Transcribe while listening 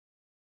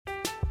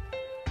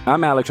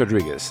I'm Alex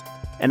Rodriguez.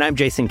 And I'm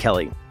Jason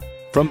Kelly.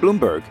 From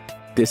Bloomberg,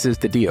 this is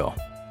The Deal.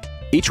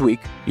 Each week,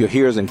 you'll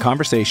hear us in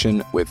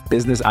conversation with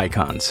business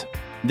icons.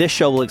 This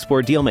show will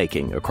explore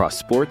deal-making across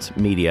sports,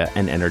 media,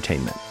 and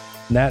entertainment.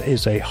 That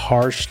is a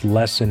harsh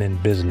lesson in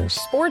business.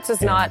 Sports is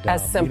not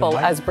as simple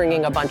as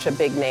bringing a bunch of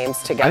big names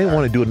together. I didn't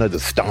want to do another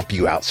stomp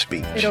you out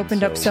speech. It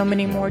opened up so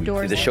many more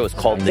doors. The show is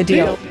called The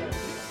Deal.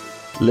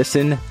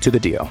 Listen to The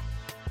Deal.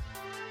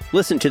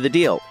 Listen to The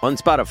Deal on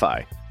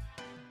Spotify.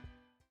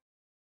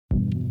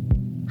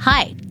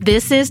 Hi,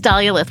 this is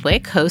Dahlia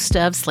Lithwick, host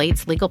of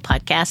Slate's legal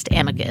podcast,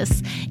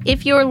 Amicus.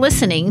 If you're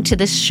listening to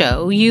this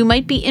show, you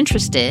might be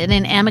interested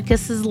in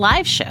Amicus's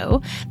live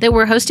show that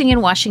we're hosting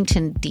in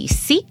Washington,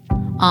 D.C.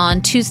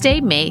 on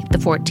Tuesday, May the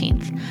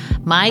 14th.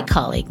 My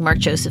colleague, Mark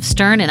Joseph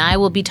Stern, and I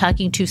will be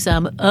talking to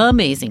some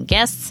amazing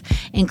guests,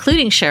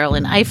 including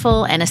Sherrilyn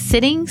Ifill and a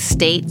sitting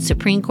state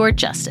Supreme Court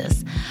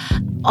justice,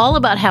 all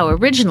about how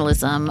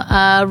originalism,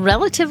 a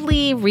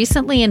relatively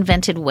recently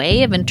invented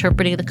way of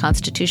interpreting the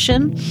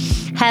Constitution,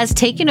 has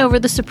taken over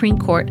the Supreme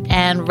Court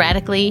and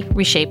radically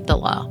reshaped the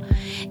law.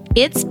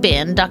 It's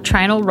been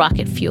doctrinal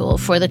rocket fuel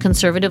for the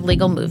conservative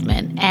legal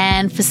movement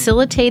and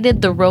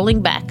facilitated the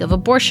rolling back of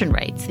abortion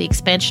rights, the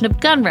expansion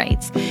of gun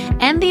rights,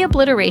 and the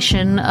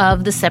obliteration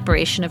of the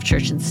separation of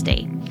church and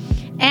state.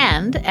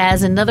 And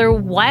as another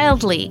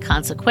wildly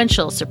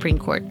consequential Supreme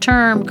Court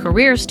term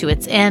careers to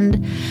its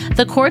end,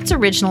 the court's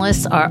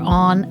originalists are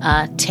on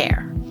a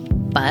tear.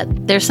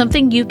 But there's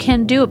something you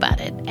can do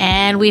about it,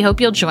 and we hope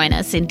you'll join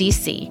us in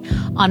D.C.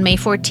 on May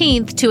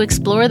 14th to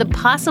explore the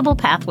possible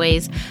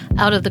pathways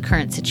out of the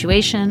current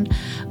situation.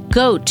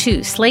 Go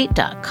to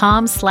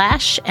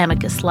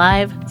slate.com/Amicus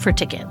Live for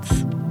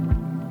tickets.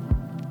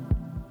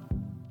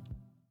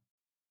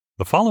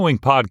 The following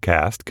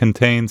podcast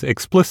contains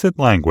explicit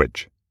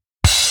language.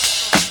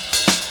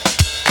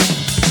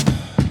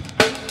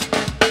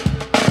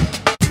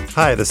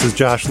 Hi, this is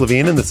Josh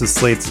Levine, and this is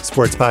Slate's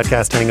sports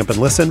podcast, Hang Up and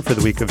Listen, for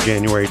the week of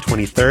January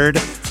 23rd,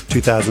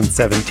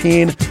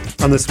 2017.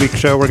 On this week's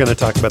show, we're going to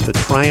talk about the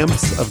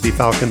triumphs of the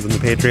Falcons and the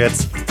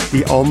Patriots,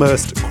 the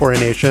almost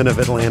coronation of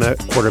Atlanta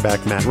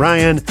quarterback Matt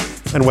Ryan,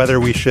 and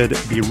whether we should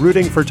be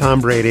rooting for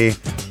Tom Brady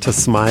to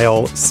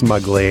smile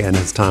smugly in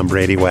his Tom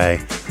Brady way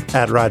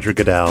at Roger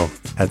Goodell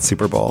at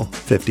Super Bowl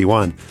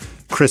 51.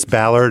 Chris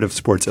Ballard of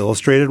Sports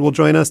Illustrated will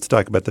join us to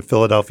talk about the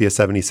Philadelphia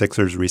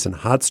 76ers' recent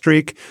hot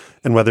streak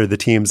and whether the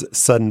team's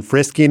sudden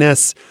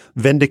friskiness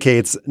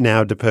vindicates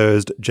now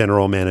deposed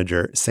general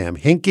manager Sam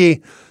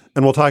Hinkie.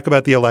 And we'll talk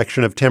about the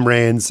election of Tim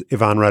Raines,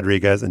 Ivan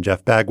Rodriguez, and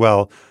Jeff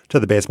Bagwell to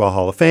the Baseball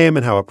Hall of Fame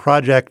and how a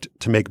project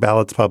to make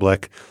ballots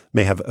public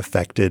may have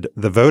affected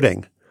the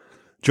voting.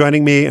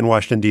 Joining me in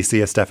Washington, D.C.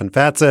 is Stefan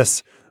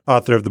Fatsis,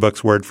 author of the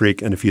books Word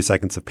Freak and A Few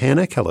Seconds of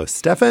Panic. Hello,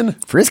 Stefan.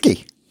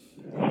 Frisky.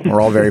 We're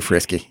all very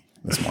frisky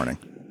this morning.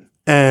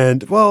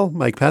 And, well,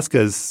 Mike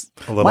Pesca's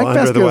a little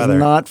under the weather. Mike Pesca's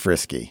not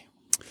frisky.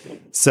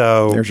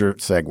 So there's your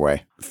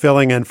segue.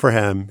 Filling in for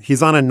him.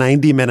 He's on a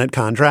 90-minute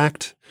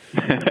contract.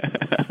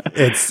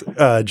 It's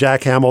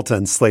Jack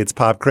Hamilton, Slate's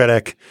pop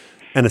critic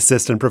and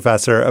assistant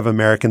professor of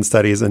American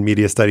Studies and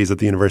Media Studies at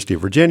the University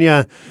of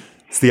Virginia.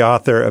 It's the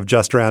author of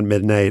Just Around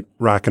Midnight,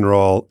 Rock and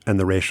Roll, and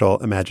the Racial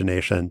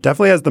Imagination.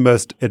 Definitely has the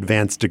most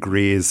advanced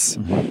degrees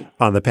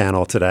on the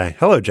panel today.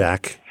 Hello,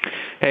 Jack.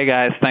 Hey,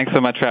 guys. Thanks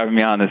so much for having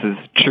me on. This is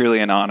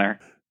truly an honor.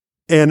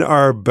 In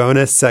our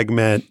bonus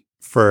segment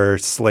for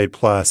Slate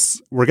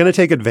Plus, we're going to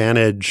take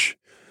advantage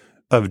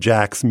of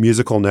Jack's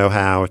musical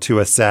know-how to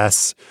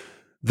assess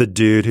the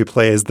dude who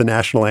plays the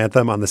national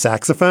anthem on the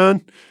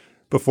saxophone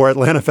before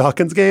Atlanta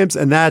Falcons games.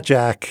 And that,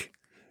 Jack,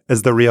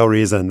 is the real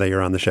reason that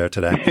you're on the show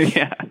today.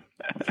 Yeah.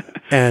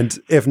 And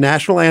if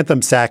national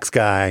anthem sax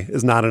guy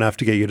is not enough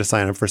to get you to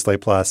sign up for Slate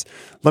Plus,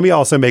 let me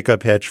also make a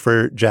pitch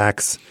for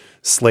Jack's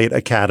Slate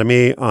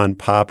Academy on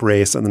pop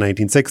race in the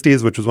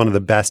 1960s, which was one of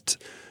the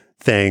best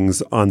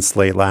things on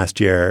Slate last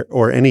year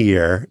or any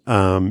year.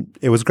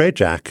 It was great,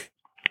 Jack.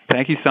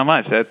 Thank you so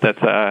much. That's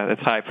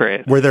high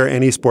praise. Were there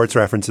any sports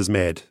references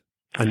made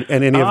in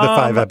any of the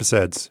 5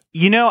 episodes?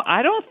 You know,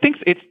 I don't think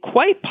so. It's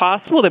quite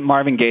possible that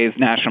Marvin Gaye's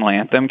national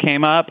anthem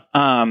came up.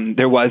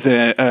 There was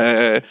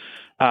a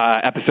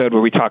episode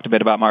where we talked a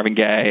bit about Marvin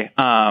Gaye.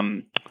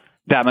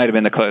 That might have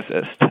been the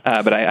closest,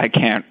 but I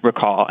can't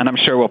recall. And I'm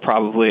sure we'll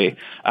probably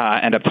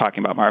end up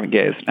talking about Marvin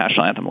Gaye's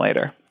national anthem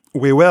later.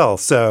 We will.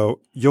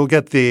 So you'll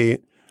get the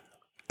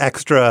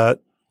extra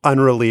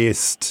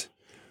unreleased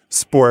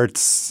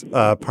sports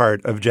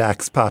part of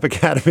Jack's Pop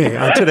Academy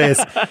on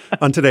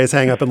today's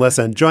Hang Up and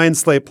Listen. Join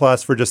Slate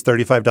Plus for just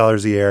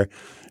 $35 a year,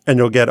 and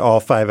you'll get all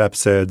 5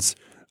 episodes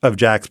of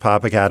Jack's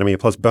Pop Academy,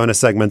 plus bonus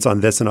segments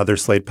on this and other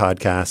Slate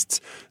podcasts.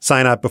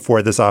 Sign up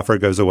before this offer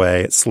goes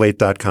away at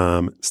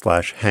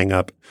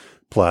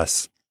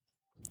slate.com/hangup+.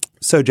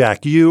 So,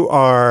 Jack, you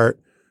are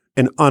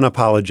an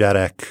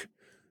unapologetic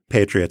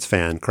Patriots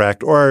fan,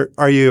 correct? Or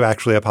are you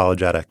actually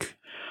apologetic?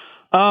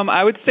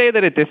 I would say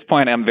that at this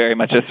point, I'm very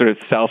much a sort of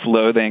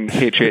self-loathing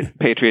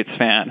Patriots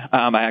fan.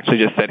 I actually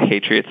just said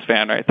Patriots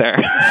fan right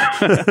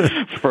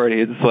there.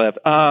 Freudian slip.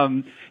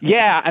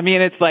 Yeah, I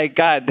mean, it's like,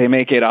 God, they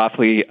make it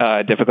awfully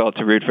difficult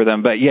to root for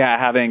them. But yeah,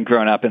 having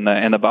grown up in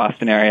the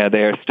Boston area,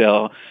 they are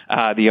still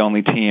the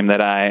only team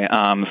that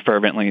I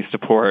fervently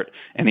support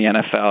in the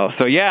NFL.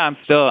 So yeah, I'm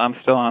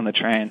still on the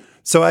train.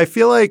 So I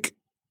feel like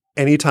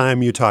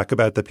anytime you talk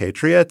about the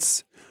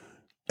Patriots,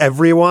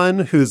 everyone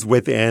who's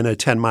within a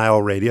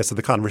 10-mile radius of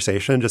the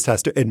conversation just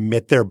has to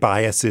admit their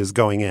biases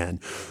going in.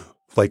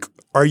 Like,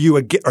 are you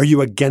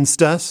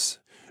against us?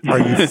 Are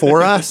you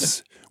for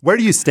us? Where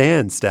do you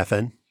stand,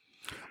 Stefan?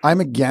 I'm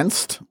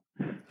against.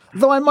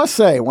 Though I must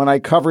say, when I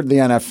covered the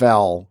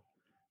NFL,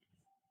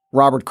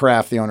 Robert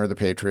Kraft, the owner of the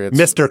Patriots.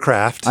 Mr.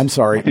 Kraft. I'm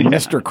sorry.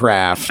 Mr.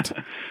 Kraft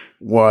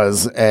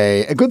was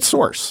a good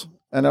source.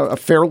 And a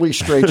fairly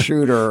straight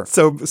shooter.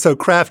 So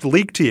Kraft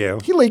leaked to you.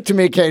 He leaked to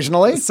me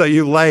occasionally. So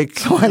you like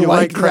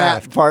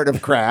Kraft. That part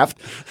of Kraft.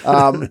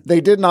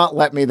 They did not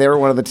let me. They were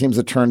one of the teams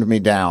that turned me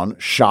down,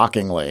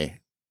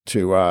 shockingly,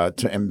 to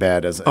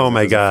embed as a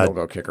field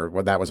goal kicker.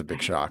 Well, that was a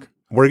big shock.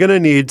 We're going to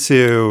need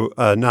to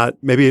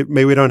maybe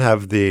we don't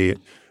have the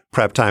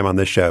prep time on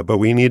this show, but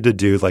we need to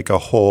do like a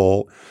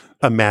whole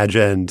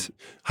imagined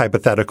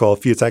hypothetical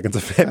few seconds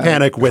of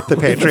panic with the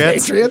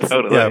Patriots.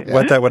 Totally. Yeah,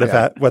 what that would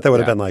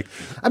have been like.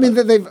 I mean,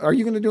 are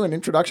you going to do an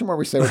introduction where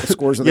we say what the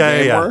scores of the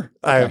game were?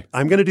 Okay.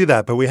 I'm going to do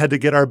that, but we had to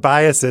get our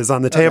biases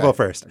on the table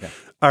first. Okay.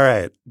 All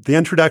right. The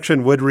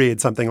introduction would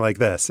read something like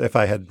this if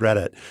I had read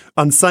it.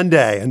 On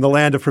Sunday, in the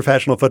land of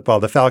professional football,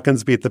 the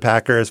Falcons beat the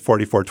Packers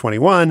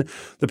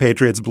 44-21. The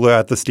Patriots blew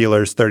out the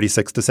Steelers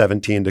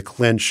 36-17 to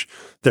clinch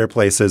their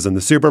places in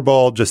the Super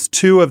Bowl. Just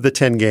 2 of the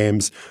 10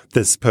 games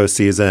this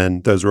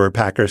postseason, those were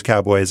Packers,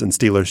 Cowboys, and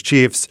Steelers,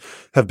 Chiefs,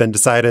 have been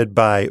decided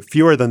by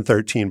fewer than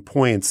 13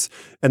 points.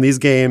 And these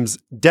games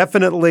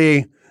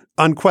definitely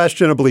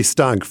unquestionably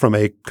stunk from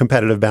a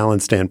competitive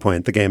balance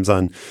standpoint, the games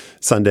on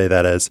Sunday,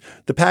 that is.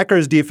 The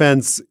Packers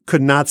defense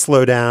could not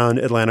slow down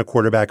Atlanta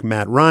quarterback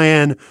Matt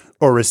Ryan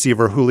or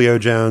receiver Julio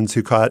Jones,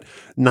 who caught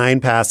 9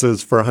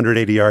 passes for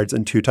 180 yards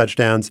and 2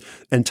 touchdowns.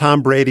 And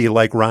Tom Brady,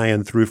 like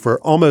Ryan, threw for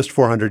almost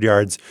 400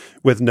 yards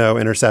with no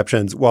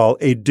interceptions, while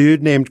a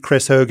dude named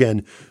Chris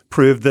Hogan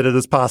proved that it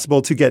is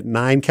possible to get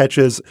 9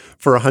 catches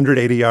for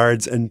 180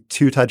 yards and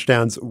 2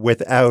 touchdowns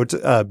without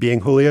being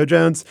Julio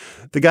Jones.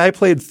 The guy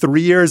played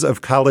 3 years of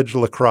college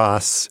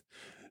lacrosse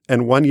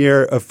and 1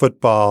 year of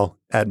football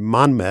at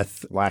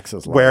Monmouth,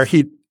 where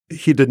he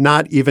did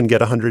not even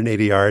get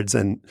 180 yards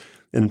and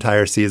an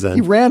entire season. He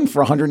ran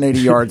for 180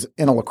 yards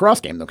in a lacrosse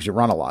game, though, because you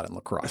run a lot in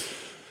lacrosse.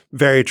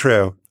 Very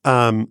true.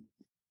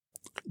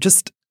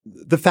 Just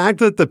the fact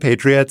that the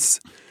Patriots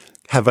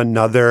have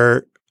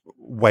another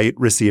white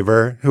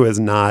receiver who is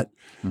not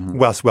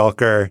Wes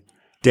Welker,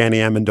 Danny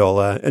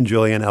Amendola, and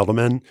Julian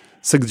Edelman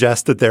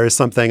suggests that there is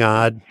something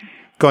odd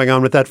going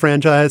on with that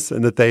franchise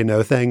and that they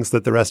know things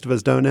that the rest of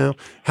us don't know.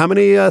 How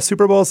many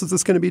Super Bowls is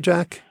this going to be,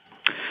 Jack?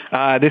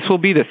 This will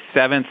be the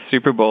 7th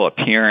Super Bowl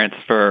appearance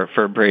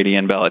for Brady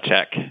and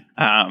Belichick.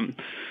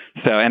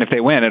 And if they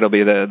win, it'll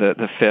be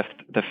the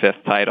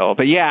fifth title.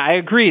 But yeah, I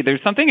agree.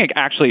 There's something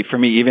actually for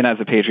me, even as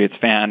a Patriots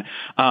fan,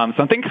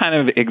 something kind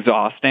of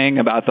exhausting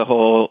about the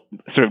whole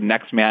sort of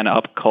next man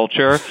up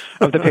culture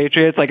of the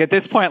Patriots. Like at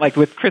this point, like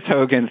with Chris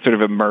Hogan's sort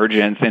of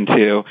emergence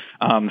into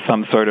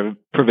some sort of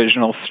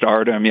provisional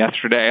stardom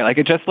yesterday, like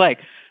it just like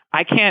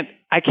I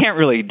can't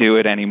really do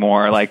it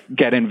anymore. Like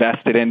get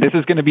invested in. This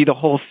is going to be the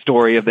whole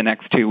story of the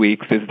next 2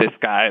 weeks is this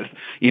guy's,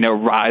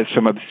 rise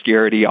from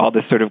obscurity, all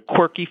this sort of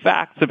quirky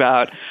facts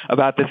about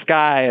this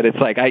guy. And it's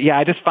like,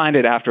 I just find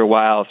it after a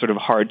while sort of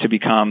hard to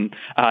become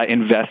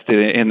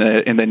invested in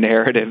the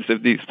narratives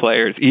of these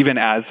players, even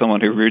as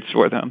someone who roots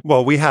for them.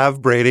 Well, we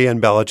have Brady and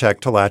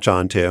Belichick to latch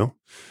on to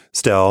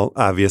still,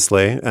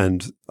 obviously.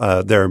 And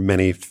there are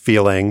many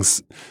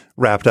feelings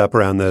wrapped up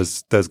around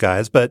those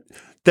guys, but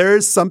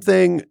there's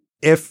something,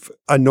 if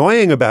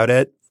annoying about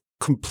it,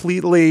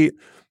 completely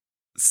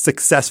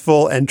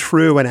successful and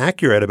true and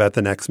accurate about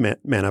the next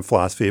man up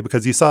philosophy,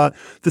 because you saw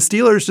the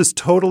Steelers just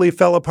totally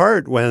fell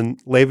apart when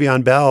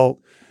Le'Veon Bell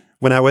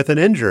went out with an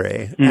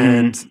injury. Mm-hmm.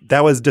 And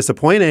that was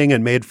disappointing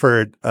and made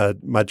for a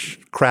much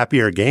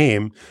crappier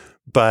game.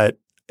 But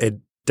it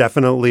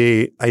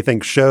definitely, I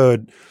think,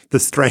 showed the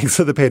strengths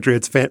of the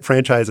Patriots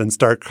franchise in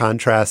stark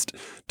contrast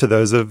to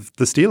those of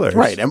the Steelers.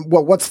 Right. And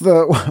what's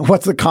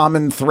the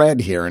common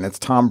thread here? And it's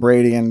Tom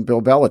Brady and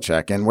Bill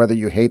Belichick. And whether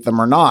you hate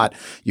them or not,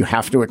 you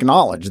have to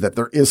acknowledge that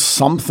there is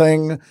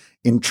something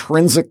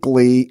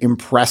intrinsically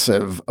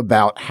impressive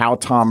about how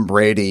Tom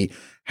Brady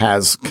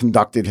has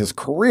conducted his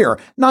career,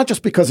 not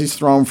just because he's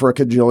thrown for a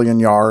cajillion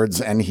yards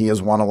and he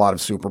has won a lot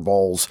of Super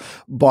Bowls,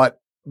 but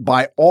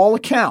by all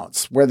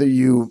accounts, whether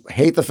you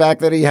hate the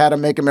fact that he had a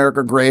Make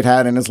America Great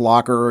hat in his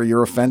locker or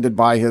you're offended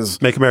by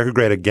his Make America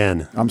Great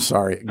Again. I'm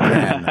sorry,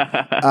 again.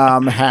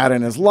 Hat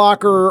in his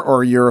locker,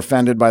 or you're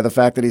offended by the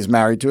fact that he's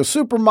married to a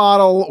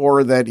supermodel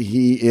or that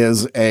he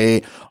is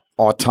a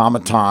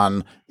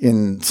automaton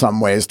in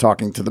some ways,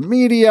 talking to the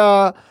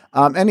media.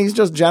 And he's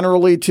just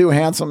generally too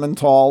handsome and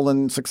tall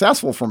and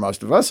successful for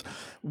most of us.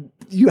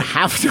 You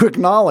have to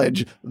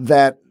acknowledge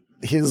that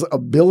his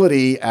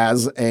ability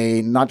as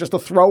not just a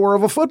thrower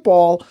of a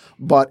football,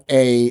 but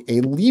a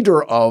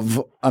leader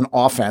of an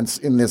offense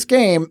in this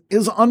game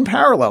is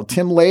unparalleled.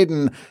 Tim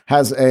Layden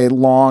has a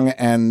long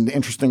and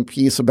interesting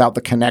piece about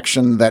the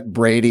connection that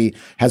Brady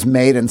has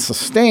made and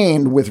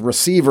sustained with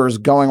receivers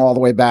going all the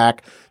way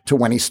back to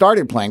when he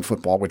started playing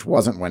football, which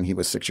wasn't when he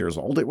was 6 years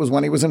old. It was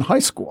when he was in high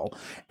school.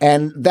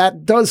 And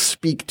that does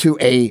speak to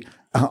a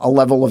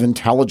level of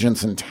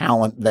intelligence and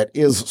talent that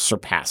is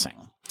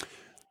surpassing.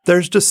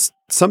 There's just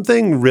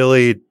something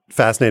really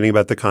fascinating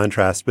about the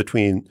contrast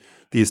between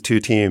these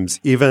two teams,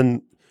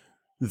 even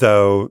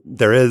though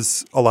there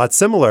is a lot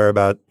similar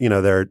about,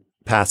 their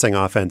passing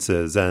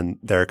offenses and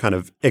their kind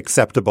of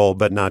acceptable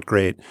but not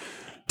great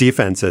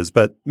defenses.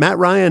 But Matt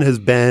Ryan has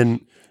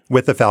been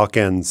with the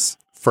Falcons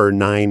for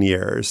 9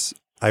 years.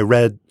 I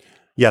read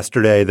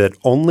yesterday that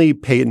only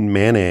Peyton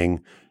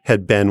Manning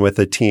had been with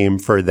a team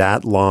for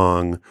that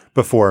long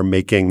before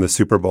making the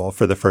Super Bowl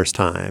for the first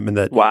time. And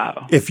that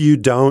if you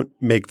don't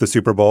make the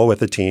Super Bowl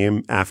with a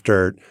team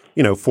after,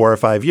 4 or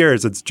 5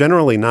 years, it's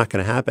generally not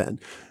going to happen.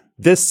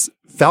 This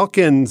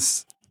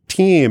Falcons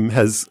team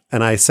has,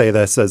 and I say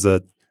this as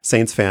a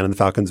Saints fan and the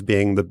Falcons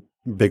being the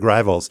big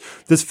rivals,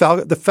 the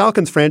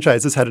Falcons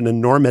franchise has had an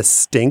enormous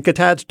stink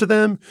attached to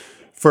them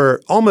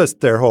for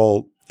almost their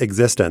whole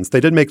existence. They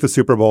did make the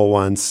Super Bowl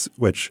once,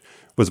 which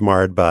was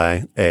marred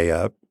by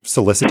a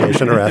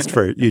solicitation arrest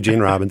for Eugene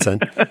Robinson,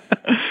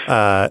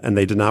 and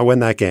they did not win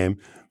that game.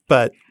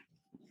 But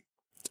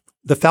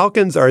the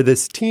Falcons are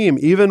this team,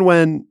 even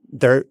when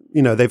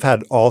they've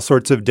had all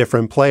sorts of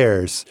different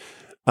players,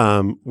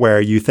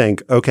 where you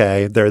think,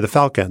 okay, they're the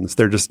Falcons.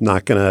 They're just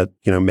not going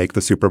to, make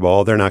the Super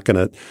Bowl. They're not going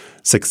to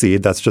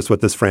succeed. That's just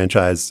what this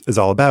franchise is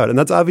all about. And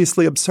that's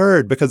obviously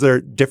absurd because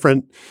they're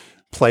different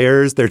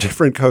players, they're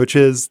different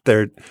coaches.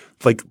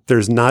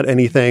 There's not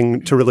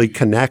anything to really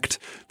connect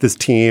this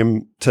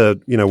team to,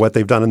 what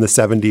they've done in the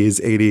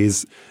 70s,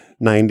 80s,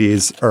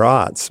 90s or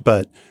aughts.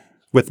 But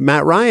with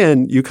Matt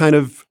Ryan, you kind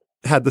of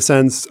had the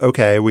sense,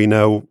 okay, we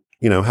know,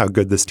 how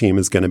good this team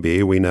is going to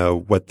be. We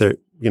know what they're,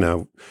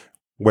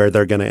 where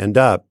they're going to end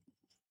up.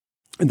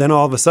 And then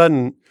all of a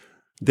sudden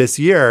this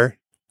year,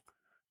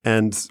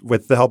 and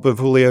with the help of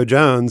Julio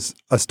Jones,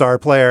 a star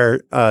player,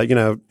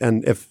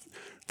 and if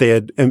they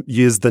had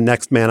used the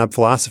next man up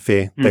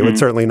philosophy, they would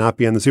certainly not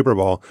be in the Super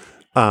Bowl.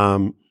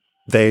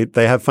 They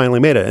have finally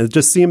made it. And it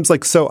just seems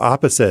like so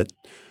opposite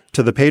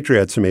to the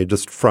Patriots to me,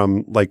 just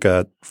from like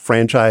a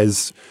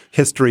franchise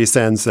history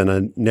sense and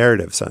a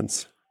narrative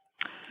sense.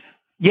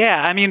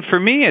 Yeah, I mean, for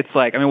me, it's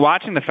like,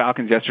 watching the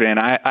Falcons yesterday, and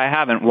I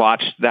haven't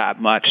watched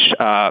that much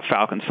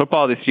Falcons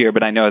football this year,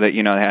 but I know that,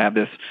 they have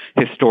this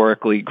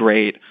historically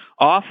great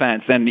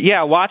offense. And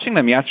yeah, watching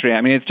them yesterday,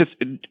 it's just,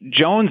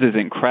 Jones is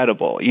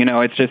incredible.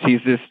 It's just,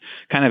 he's this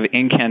kind of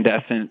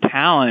incandescent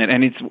talent.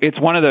 And it's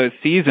one of those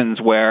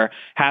seasons where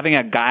having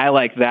a guy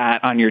like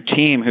that on your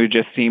team who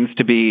just seems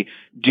to be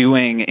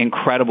doing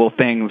incredible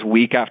things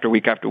week after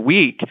week after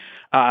week,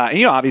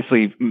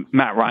 obviously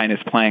Matt Ryan is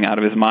playing out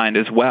of his mind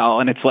as well.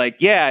 And it's like,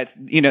 yeah,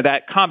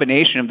 that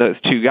combination of those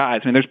two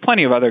guys. There's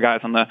plenty of other guys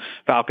on the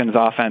Falcons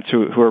offense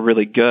who are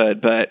really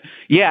good, but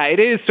yeah,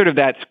 it is sort of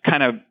that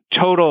kind of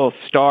total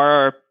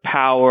star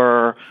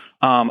power,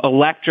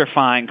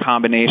 electrifying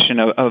combination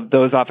of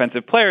those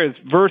offensive players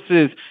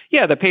versus,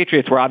 the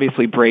Patriots, where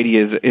obviously Brady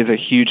is a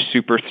huge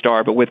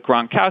superstar, but with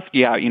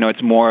Gronkowski out,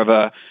 it's more of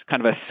a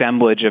kind of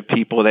assemblage of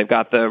people. They've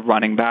got the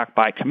running back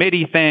by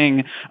committee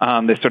thing,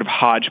 this sort of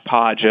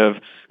hodgepodge of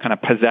kind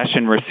of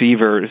possession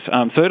receivers.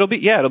 So it'll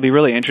be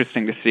really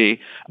interesting to see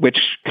which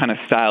kind of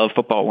style of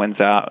football wins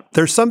out.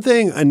 There's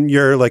something, and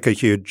you're like a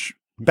huge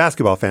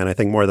basketball fan, I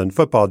think, more than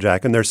football,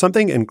 Jack. And there's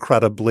something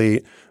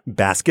incredibly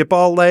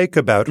basketball-like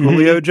about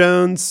Julio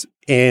Jones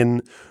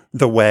in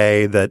the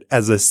way that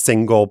as a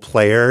single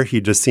player, he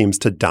just seems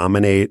to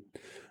dominate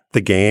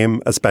the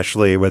game,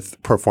 especially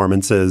with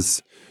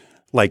performances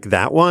like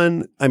that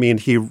one. I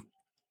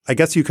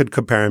guess you could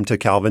compare him to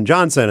Calvin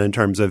Johnson in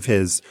terms of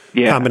his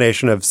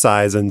combination of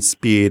size and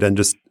speed and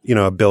just,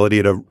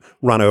 ability to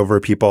run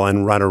over people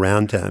and run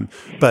around him.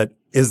 But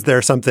is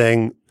there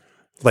something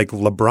like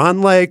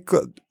LeBron-like?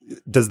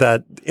 Does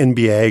that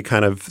NBA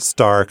kind of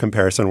star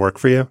comparison work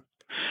for you?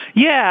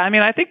 Yeah,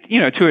 I think,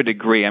 to a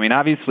degree.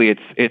 Obviously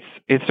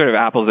it's sort of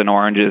apples and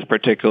oranges,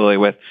 particularly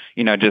with,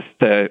 just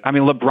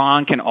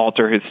LeBron can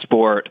alter his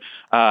sport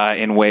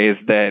in ways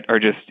that are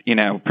just,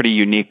 pretty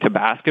unique to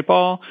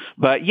basketball.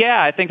 But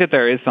yeah, I think that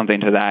there is something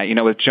to that,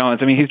 with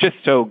Jones. He's just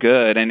so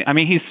good. And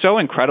he's so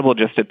incredible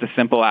just at the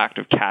simple act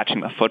of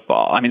catching the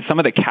football. Some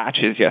of the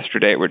catches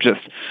yesterday were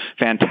just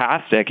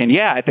fantastic. And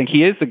yeah, I think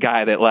he is the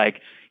guy that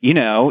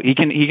he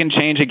can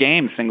change a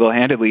game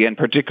single-handedly, and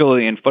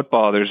particularly in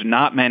football, there's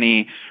not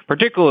many,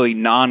 particularly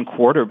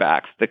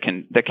non-quarterbacks that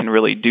can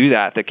really do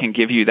that can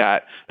give you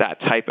that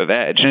type of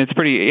edge. And it's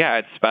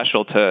it's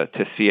special to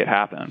see it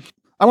happen.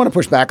 I want to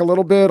push back a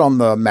little bit on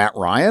the Matt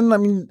Ryan. I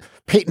mean,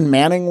 Peyton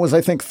Manning was,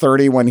 I think,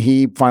 30 when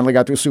he finally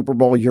got to a Super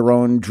Bowl. Your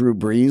own Drew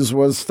Brees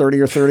was 30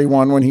 or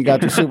 31 when he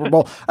got to a Super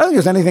Bowl. I don't think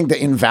there's anything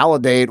to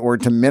invalidate or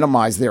to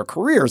minimize their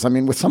careers. I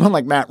mean, with someone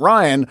like Matt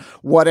Ryan,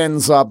 what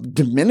ends up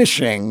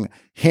diminishing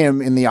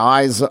him in the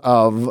eyes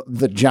of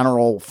the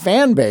general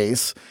fan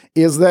base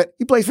is that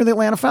he plays for the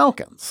Atlanta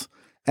Falcons.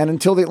 And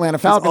until the Atlanta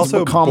Falcons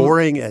also become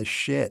boring as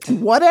shit,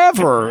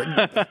 whatever,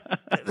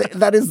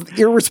 that is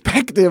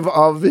irrespective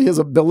of his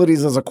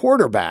abilities as a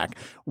quarterback,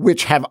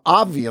 which have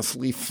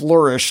obviously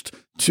flourished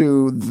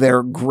to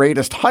their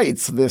greatest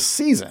heights this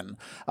season.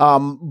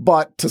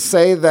 But to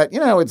say that,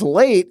 it's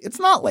late, it's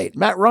not late.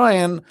 Matt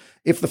Ryan,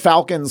 if the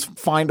Falcons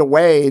find a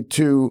way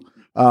to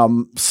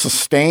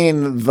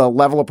sustain the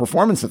level of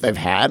performance that they've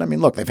had. I mean,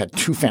 look, they've had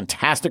two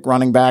fantastic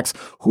running backs.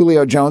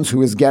 Julio Jones,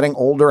 who is getting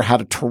older, had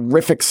a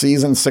terrific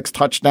season, 6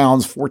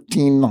 touchdowns,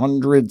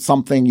 1,400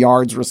 something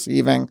yards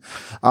receiving.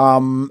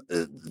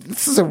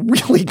 This is a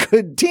really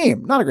good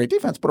team. Not a great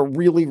defense, but a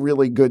really,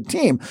 really good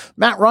team.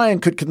 Matt Ryan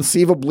could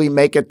conceivably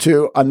make it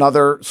to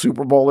another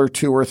Super Bowl or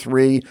 2 or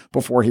 3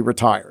 before he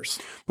retires.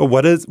 But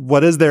what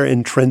is there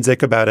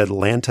intrinsic about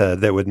Atlanta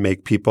that would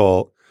make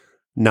people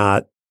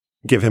not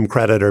give him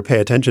credit or pay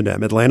attention to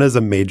him? Atlanta is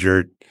a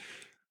major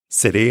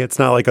city. It's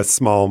not like a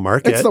small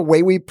market. It's the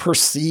way we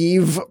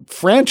perceive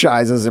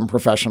franchises in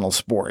professional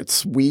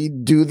sports. We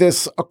do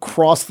this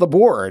across the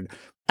board.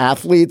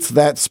 Athletes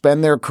that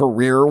spend their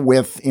career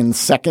in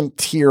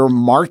second-tier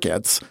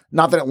markets,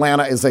 not that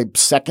Atlanta is a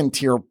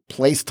second-tier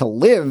place to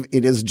live,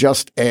 it is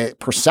just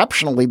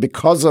perceptionally,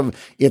 because of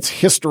its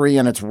history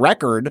and its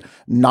record,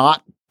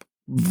 not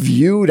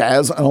viewed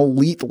as an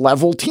elite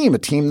level team, a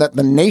team that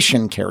the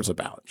nation cares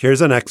about.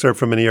 Here's an excerpt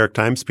from a New York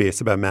Times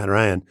piece about Matt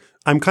Ryan.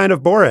 "I'm kind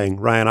of boring,"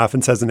 Ryan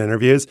often says in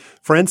interviews.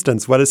 For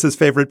instance, what is his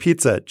favorite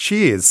pizza?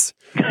 Cheese.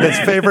 His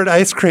favorite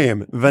ice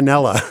cream?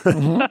 Vanilla.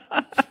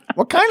 Mm-hmm.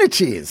 What kind of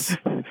cheese?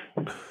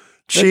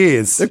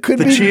 Cheese. There could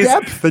be cheese,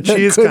 depth. The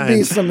cheese there could kind.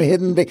 be some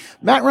hidden.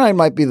 Matt Ryan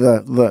might be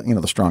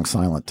the strong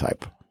silent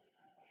type.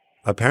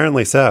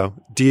 Apparently so.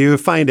 Do you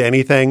find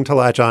anything to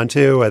latch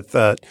onto with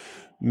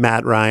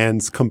Matt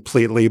Ryan's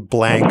completely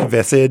blank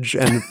visage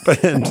and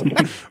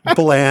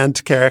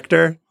bland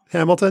character,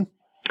 Hamilton?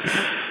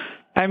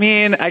 I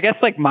mean, I guess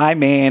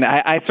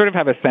I sort of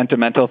have a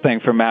sentimental thing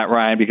for Matt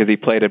Ryan because he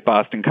played at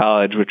Boston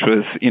College, which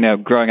was,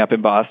 growing up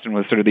in Boston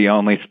was sort of the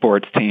only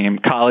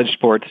college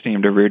sports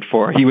team to root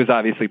for. He was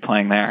obviously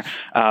playing there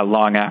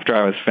long after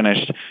I was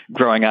finished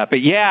growing up.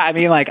 But yeah, I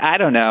mean, I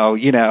don't know,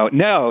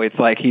 no, it's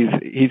like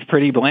he's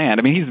pretty bland.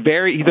 I mean, he's a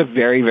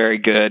very, very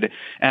good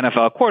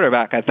NFL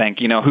quarterback, I think,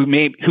 who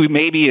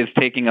maybe is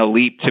taking a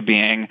leap to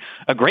being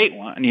a great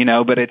one,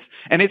 but it's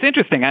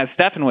interesting, as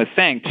Stefan was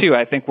saying too,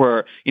 I think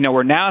we're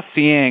now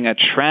seeing a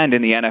trend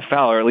in the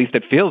NFL, or at least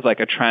it feels like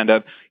a trend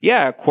of,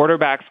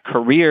 quarterbacks'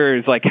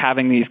 careers,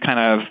 having these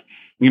kind of,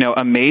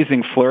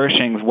 amazing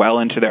flourishings well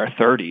into their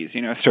 30s,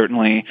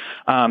 certainly.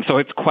 So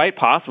it's quite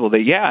possible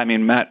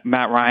that,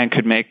 Matt Ryan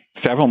could make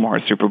several more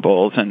Super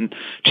Bowls and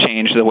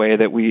change the way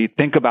that we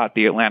think about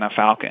the Atlanta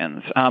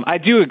Falcons. I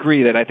do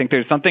agree that I think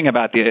there's something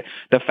about the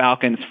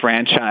Falcons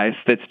franchise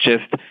that's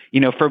just,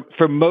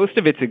 for most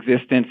of its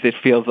existence, it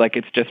feels like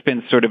it's just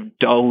been sort of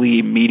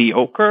dully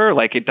mediocre.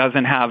 Like it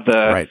doesn't have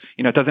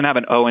it doesn't have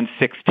an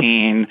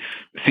 0-16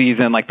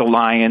 season like the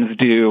Lions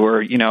do,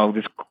 or,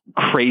 this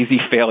crazy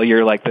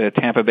failure like the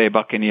Tampa Bay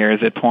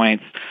Buccaneers at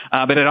points.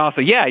 But it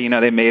also,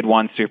 they made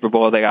one Super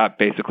Bowl. They got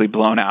basically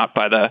blown out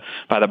by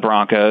the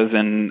Broncos.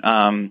 And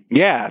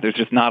there's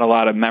just not a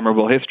lot of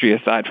memorable history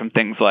aside from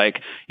things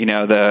like,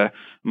 the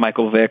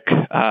Michael Vick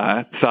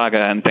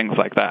saga and things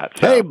like that.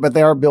 So. Hey, but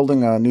they are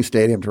building a new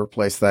stadium to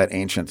replace that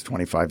ancient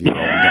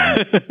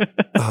 25-year-old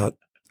dome.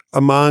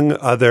 Among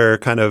other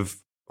kind of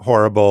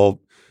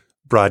horrible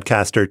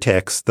broadcaster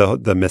ticks, the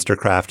Mr.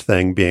 Kraft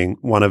thing being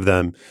one of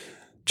them,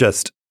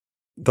 just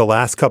the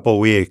last couple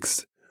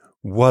weeks,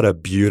 what a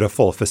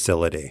beautiful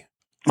facility.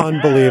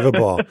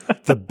 Unbelievable.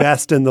 The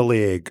best in the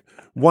league.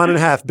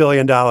 $1.5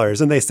 billion.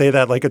 And they say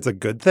that like it's a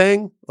good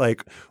thing.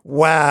 Like,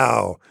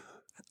 wow.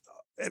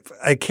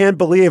 I can't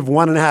believe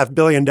 $1.5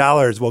 billion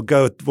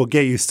will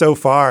get you so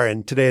far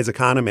in today's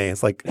economy.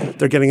 It's like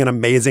they're getting an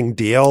amazing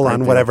deal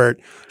on whatever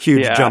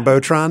huge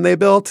Jumbotron they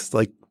built. It's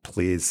like,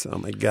 please. Oh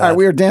my God. All right,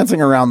 we are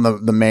dancing around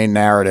the main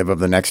narrative of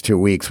the next 2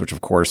 weeks, which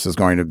of course is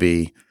going to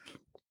be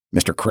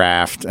Mr.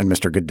 Kraft and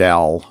Mr.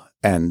 Goodell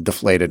and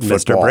deflated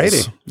footballs. Mr.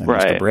 Brady. And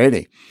Mr.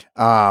 Brady.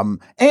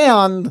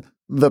 And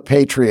the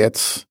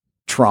Patriots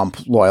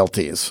Trump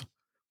loyalties.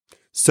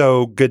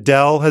 So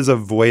Goodell has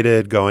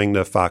avoided going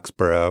to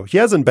Foxborough. He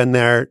hasn't been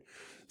there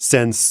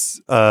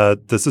since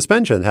the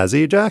suspension, has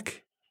he,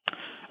 Jack?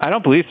 I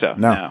don't believe so.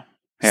 No.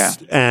 Yeah.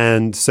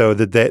 And so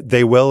that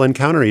they will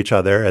encounter each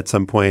other at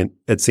some point,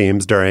 it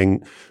seems,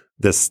 during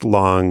this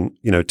long,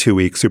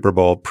 2-week Super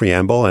Bowl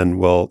preamble, and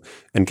will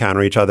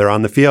encounter each other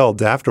on the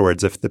field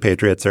afterwards if the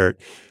Patriots are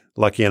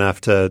lucky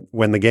enough to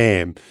win the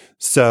game.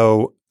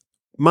 So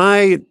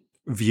my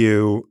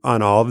view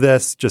on all of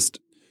this, just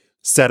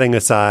setting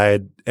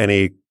aside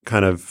any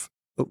kind of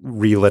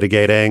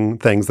relitigating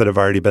things that have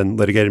already been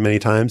litigated many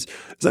times,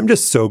 is I'm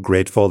just so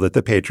grateful that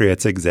the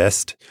Patriots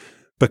exist,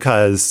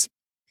 because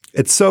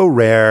it's so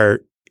rare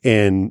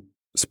in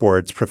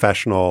sports,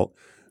 professional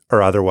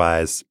or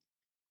otherwise,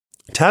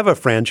 to have a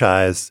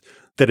franchise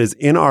that is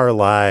in our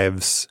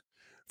lives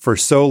for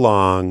so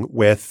long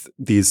with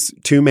these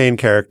two main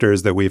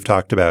characters that we've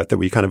talked about, that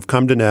we kind of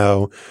come to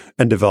know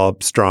and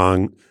develop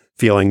strong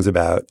feelings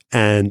about,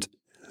 and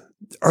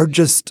are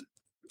just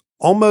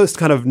almost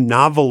kind of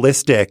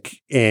novelistic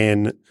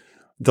in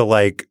the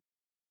like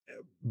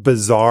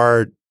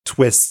bizarre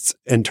twists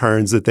and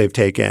turns that they've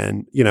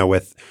taken, you know,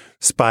 with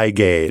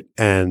Spygate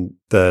and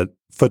the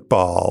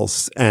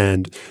footballs.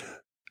 And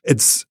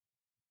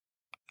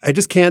I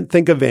just can't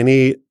think of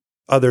any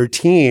other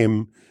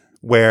team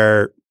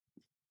where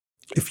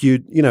if you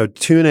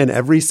tune in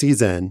every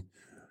season,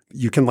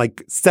 you can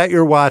like set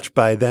your watch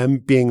by them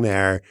being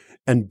there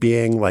and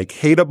being like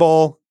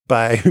hateable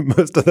by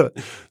most of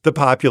the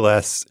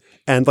populace.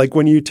 And like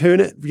when you tune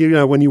it,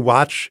 when you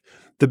watch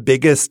the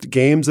biggest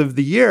games of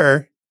the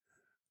year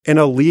in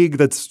a league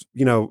that's,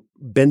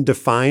 been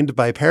defined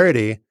by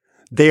parity,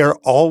 their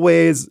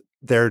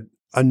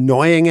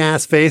annoying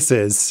ass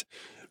faces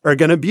are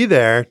going to be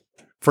there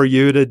for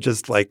you to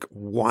just like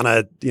want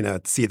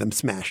to, see them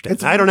smashed in.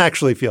 I don't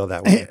actually feel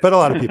that way, but a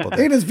lot of people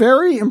do. It is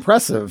very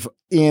impressive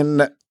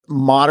in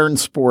modern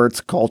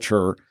sports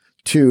culture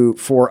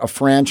for a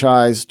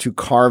franchise to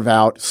carve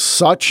out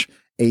such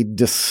a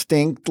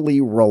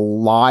distinctly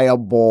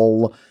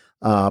reliable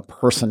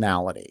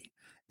personality.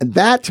 And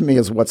that, to me,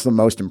 is what's the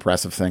most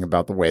impressive thing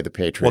about the way the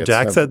Patriots.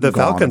 Well, Jack said the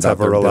Falcons have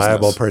a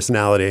reliable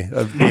personality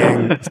of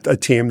being a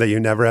team that you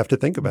never have to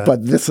think about.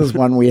 But this is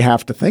one we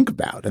have to think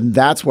about. And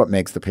that's what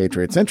makes the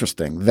Patriots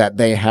interesting, that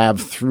they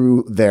have,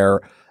 through their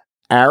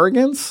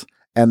arrogance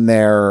and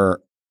their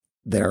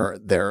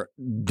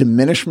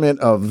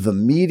diminishment of the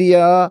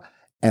media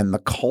and the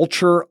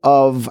culture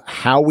of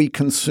how we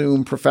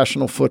consume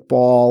professional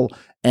football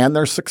and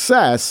their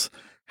success,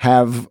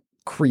 have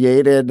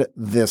created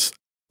this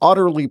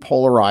utterly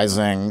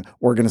polarizing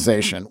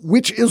organization,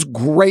 which is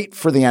great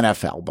for the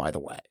NFL, by the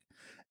way.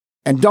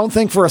 And don't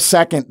think for a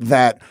second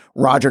that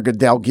Roger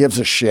Goodell gives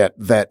a shit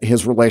that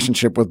his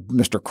relationship with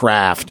Mr.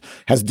 Kraft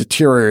has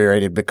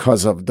deteriorated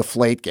because of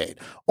Deflategate.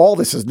 All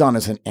this has done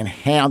is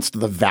enhanced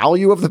the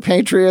value of the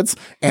Patriots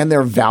and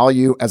their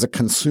value as a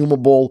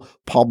consumable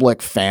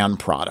public fan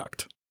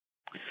product.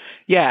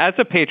 Yeah, as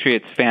a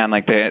Patriots fan,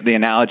 like the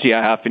analogy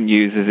I often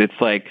use is it's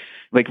like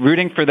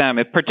rooting for them,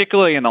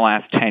 particularly in the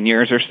last 10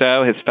 years or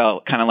so, has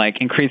felt kind of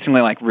like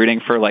increasingly like rooting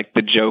for like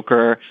the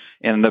Joker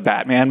in the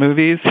Batman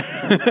movies,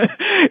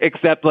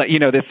 except like,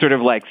 this sort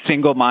of like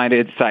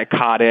single-minded,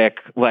 psychotic,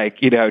 like,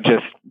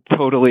 just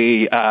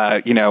totally,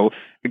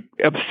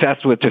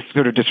 obsessed with just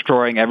sort of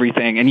destroying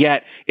everything. And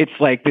yet it's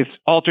like this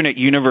alternate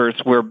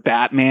universe where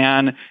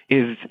Batman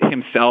is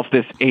himself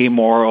this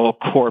amoral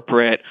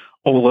corporate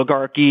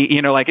oligarchy,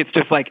 it's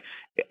just like,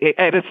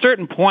 at a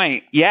certain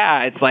point,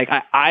 yeah, it's like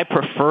I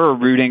prefer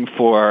rooting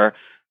for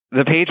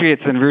the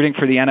Patriots than rooting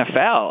for the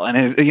NFL.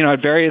 And,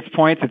 at various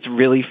points, it's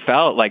really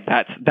felt like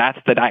that's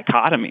the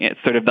dichotomy.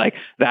 It's sort of like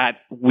that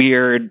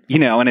weird,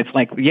 and it's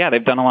like, yeah,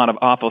 they've done a lot of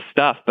awful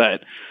stuff,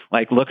 but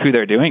like, look who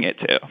they're doing it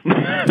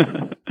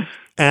to.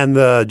 And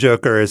the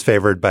Joker is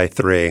favored by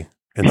 3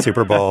 in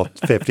Super Bowl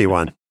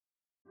 51.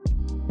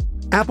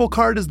 Apple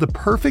Card is the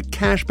perfect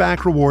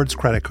cashback rewards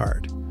credit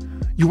card.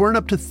 You earn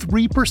up to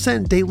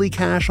 3% daily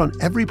cash on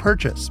every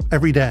purchase,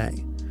 every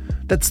day.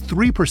 That's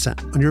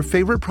 3% on your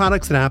favorite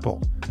products at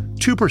Apple,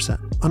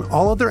 2% on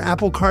all other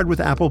Apple Card with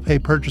Apple Pay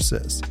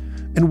purchases,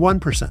 and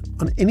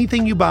 1% on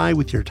anything you buy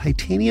with your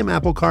titanium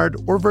Apple Card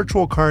or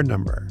virtual card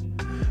number.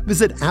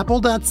 Visit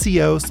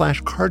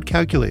apple.co/card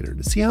calculator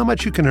to see how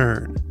much you can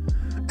earn.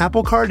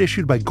 Apple Card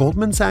issued by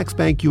Goldman Sachs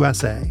Bank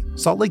USA,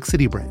 Salt Lake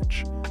City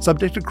branch.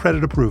 Subject to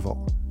credit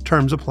approval.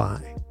 Terms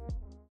apply.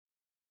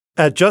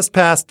 At just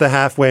past the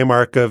halfway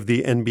mark of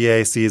the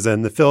NBA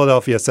season, the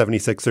Philadelphia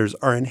 76ers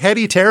are in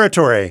heady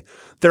territory.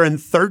 They're in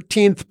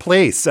 13th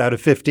place out of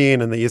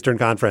 15 in the Eastern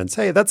Conference.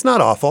 Hey, that's not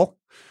awful.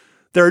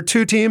 There are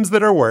 2 teams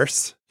that are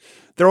worse.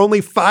 They're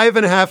only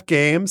 5.5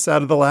 games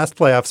out of the last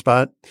playoff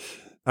spot.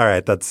 All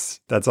right, that's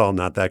all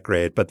not that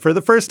great. But for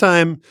the first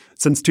time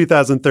since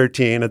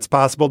 2013, it's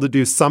possible to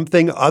do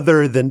something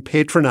other than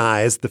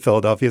patronize the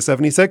Philadelphia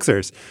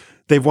 76ers.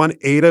 They've won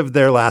 8 of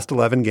their last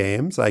 11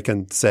 games, I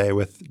can say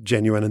with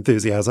genuine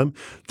enthusiasm.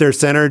 Their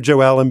center,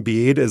 Joel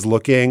Embiid, is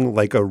looking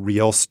like a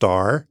real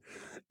star.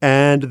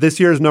 And this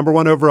year's number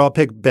 1 overall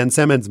pick, Ben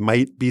Simmons,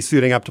 might be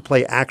suiting up to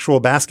play actual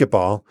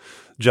basketball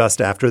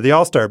just after the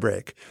All-Star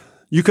break.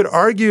 You could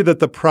argue that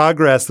the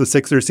progress the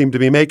Sixers seem to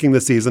be making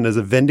this season is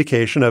a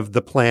vindication of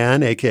the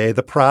plan, aka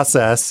the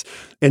process,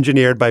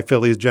 engineered by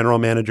Philly's general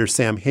manager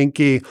Sam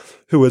Hinkie,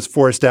 who was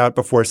forced out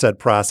before said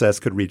process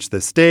could reach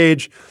this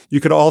stage. You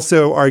could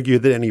also argue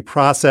that any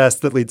process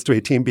that leads to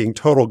a team being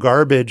total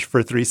garbage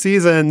for 3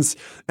 seasons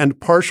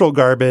and partial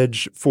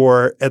garbage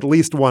for at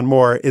least 1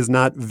 more is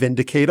not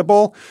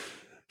vindicatable.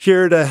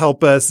 Here to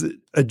help us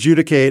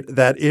adjudicate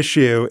that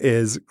issue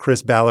is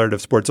Chris Ballard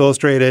of Sports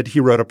Illustrated. He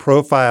wrote a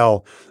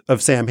profile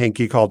of Sam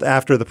Hinkie called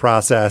After the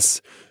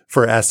Process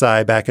for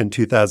SI back in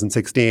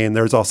 2016.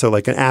 There's also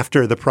like an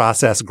After the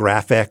Process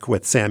graphic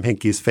with Sam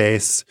Hinkie's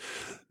face.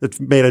 It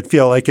made it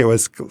feel like it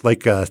was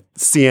like a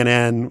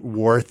CNN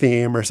war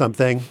theme or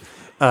something.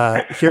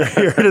 Here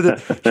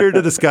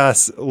to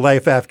discuss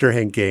life after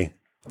Hinkie.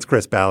 It's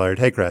Chris Ballard.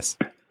 Hey, Chris.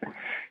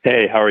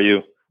 Hey, how are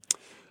you?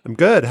 I'm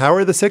good. How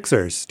are the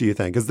Sixers, do you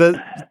think?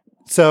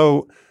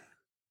 So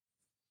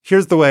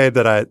here's the way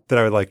that I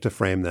would like to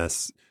frame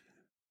this.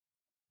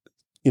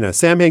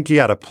 Sam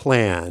Hinkie had a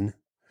plan.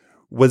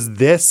 Was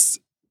this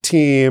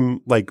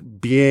team like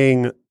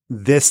being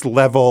this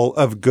level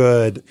of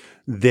good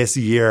this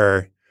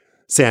year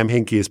Sam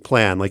Hinkie's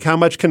plan? Like, how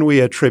much can we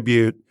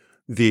attribute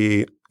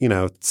the,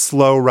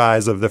 slow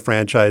rise of the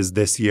franchise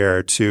this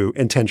year to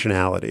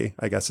intentionality,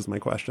 I guess is my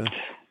question.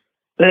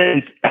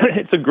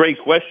 It's a great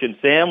question.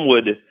 Sam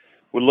would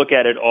look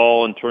at it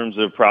all in terms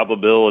of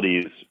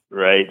probabilities,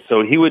 right?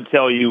 So he would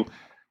tell you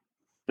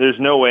there's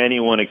no way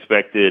anyone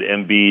expected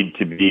Embiid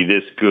to be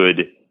this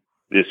good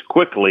this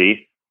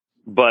quickly.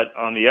 But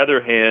on the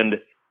other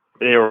hand,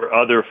 there were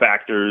other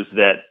factors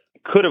that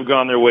could have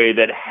gone their way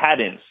that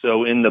hadn't.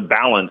 So in the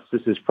balance,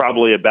 this is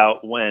probably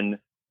about when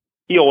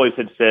he always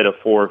had said a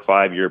 4 or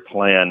 5 year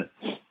plan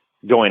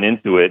going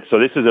into it. So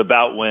this is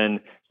about when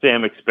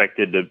Sam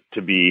expected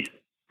to be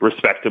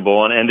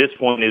respectable. And this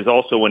point is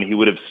also when he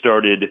would have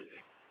started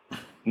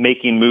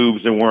making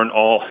moves that weren't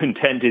all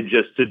intended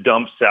just to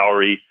dump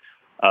salary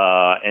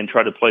and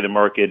try to play the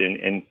market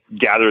and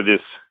gather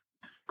this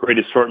great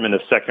assortment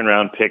of second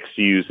round picks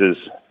to use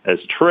as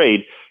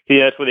trade.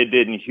 That's what they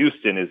did in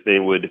Houston is they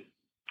would,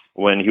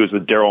 when he was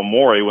with Daryl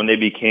Morey, when they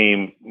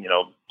became,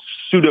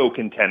 pseudo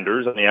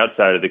contenders on the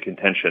outside of the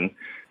contention,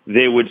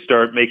 they would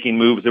start making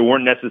moves that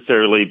weren't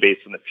necessarily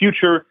based on the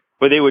future,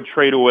 but they would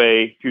trade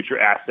away future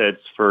assets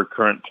for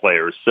current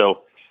players.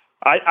 So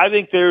I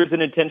think there's an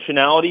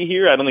intentionality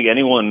here. I don't think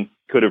anyone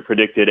could have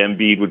predicted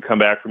Embiid would come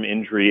back from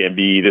injury and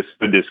be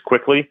this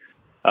quickly.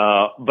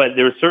 But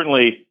there's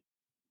certainly,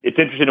 it's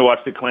interesting to watch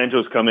the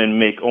Colangos come in and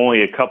make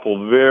only a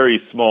couple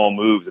very small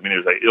moves. I mean,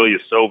 there's like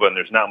Ilyasova, and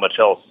there's not much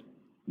else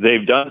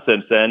they've done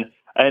since then.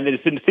 And to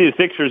see the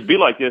Sixers be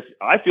like this,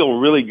 I feel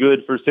really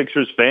good for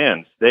Sixers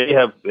fans. They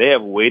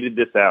have waited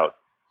this out.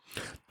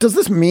 Does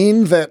this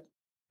mean that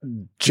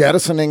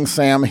jettisoning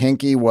Sam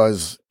Hinkie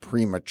was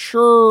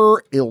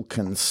premature,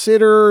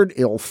 ill-considered,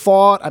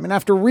 ill-thought? I mean,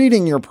 after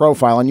reading your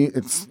profile, and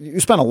you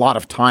spent a lot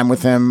of time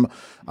with him.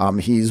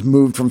 He's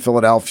moved from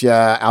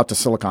Philadelphia out to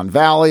Silicon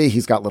Valley.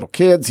 He's got little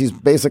kids. He's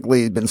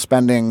basically been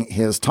spending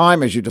his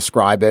time, as you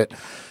describe it,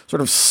 sort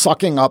of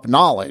sucking up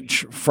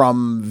knowledge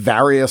from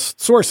various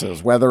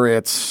sources, whether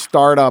it's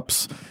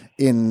startups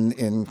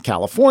in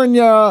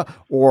California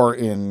or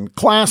in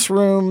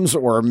classrooms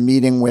or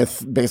meeting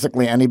with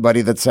basically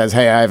anybody that says,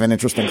 hey, I have an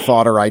interesting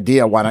thought or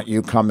idea. Why don't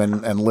you come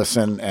and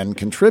listen and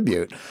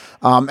contribute?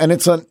 And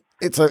it's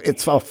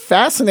a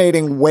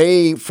fascinating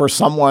way for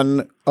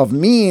someone of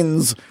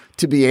means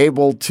to be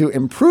able to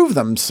improve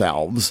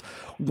themselves.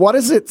 What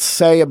does it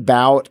say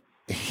about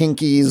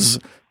Hinkie's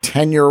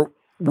tenure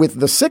with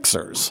the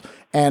Sixers?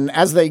 And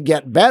as they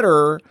get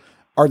better,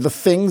 are the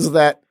things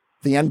that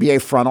the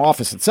NBA front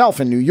office itself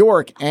in New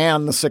York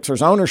and the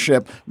Sixers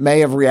ownership may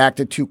have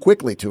reacted too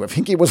quickly to? If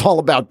Hinkie was all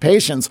about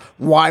patience,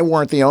 why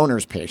weren't the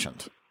owners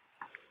patient?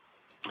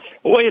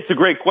 Well, it's a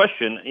great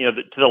question.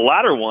 To the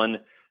latter one,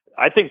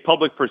 I think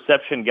public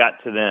perception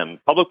got to them.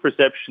 Public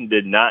perception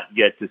did not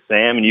get to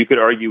Sam, and you could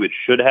argue it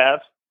should have.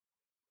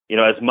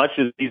 As much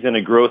as he's in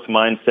a growth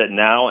mindset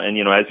now, and,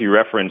 as you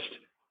referenced,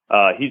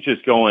 he's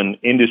just going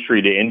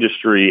industry to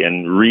industry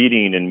and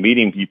reading and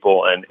meeting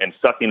people and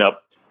sucking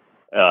up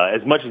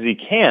as much as he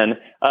can.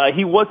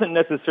 He wasn't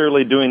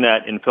necessarily doing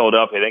that in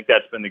Philadelphia. I think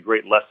that's been the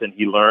great lesson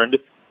he learned,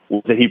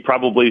 that he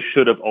probably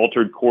should have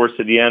altered course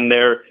at the end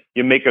there.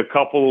 You make a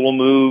couple little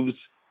moves,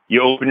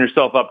 you open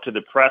yourself up to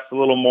the press a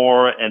little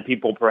more, and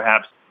people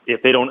perhaps,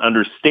 if they don't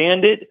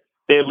understand it,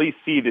 they at least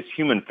see this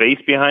human face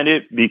behind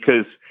it,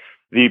 because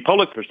the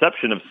public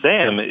perception of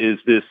Sam is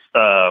this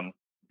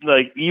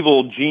like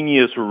evil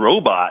genius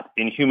robot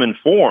in human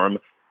form.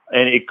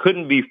 And it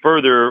couldn't be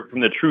further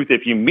from the truth.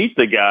 If you meet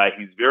the guy,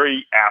 he's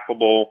very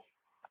affable.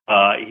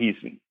 He's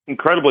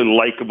incredibly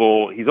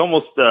likable. He's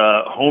almost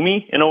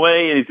homey in a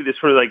way. He's this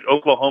sort of like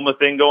Oklahoma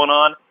thing going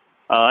on.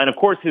 And of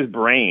course, his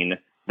brain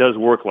does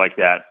work like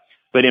that.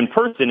 But in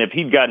person, if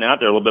he'd gotten out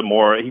there a little bit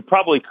more, he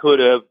probably could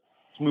have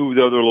smoothed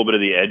over a little bit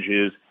of the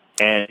edges.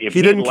 And if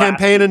he didn't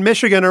campaign in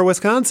Michigan or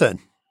Wisconsin.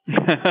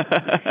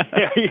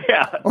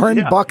 yeah. Or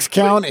in Bucks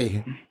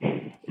County.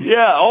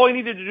 Yeah, all he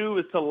needed to do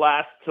was to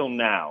last till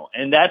now.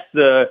 And that's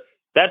the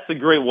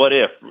great what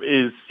if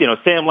is,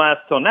 Sam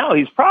lasts till now.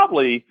 He's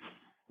probably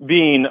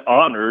being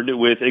honored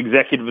with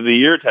Executive of the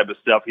Year type of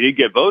stuff. He did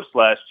get votes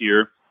last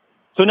year.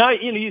 So now,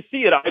 you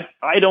see it.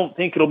 I don't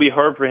think it'll be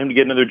hard for him to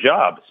get another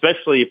job,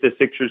 especially if the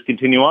Sixers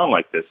continue on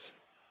like this.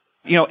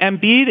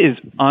 Embiid is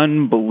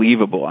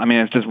unbelievable. I mean,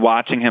 it's just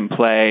watching him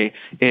play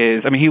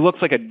he looks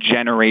like a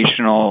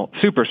generational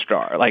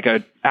superstar, like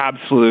an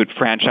absolute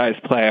franchise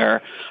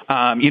player.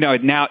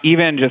 Now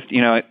even just,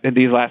 in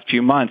these last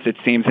few months, it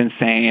seems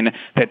insane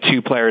that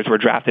 2 players were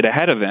drafted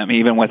ahead of him,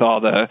 even with all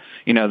the,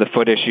 the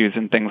foot issues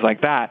and things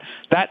like that.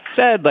 That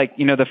said,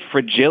 the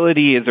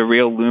fragility is a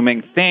real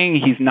looming thing.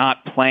 He's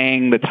not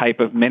playing the type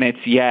of minutes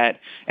yet.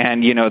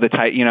 And,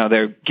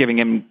 they're giving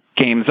him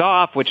games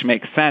off, which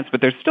makes sense,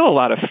 but there's still a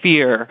lot of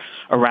fear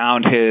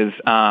around his,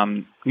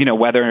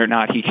 whether or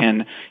not he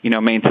can,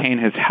 maintain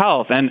his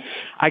health. And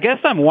I guess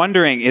I'm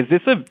wondering, is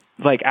this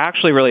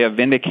actually really a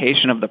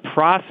vindication of the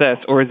process,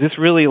 or is this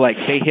really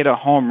they hit a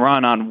home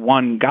run on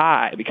one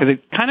guy? Because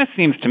it kind of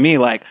seems to me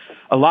like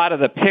a lot of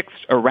the picks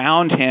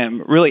around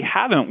him really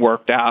haven't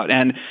worked out.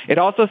 And it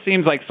also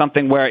seems like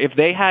something where if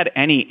they had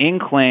any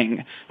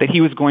inkling that he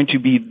was going to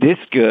be this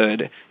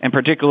good, and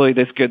particularly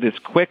this good this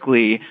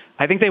quickly,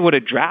 I think they would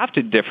have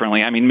drafted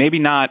differently. I mean, maybe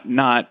not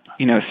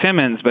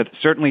Simmons, but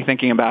certainly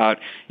thinking about,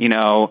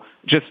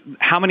 just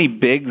how many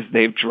bigs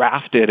they've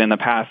drafted in the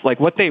past.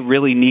 What they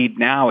really need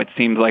now, it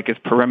seems like, is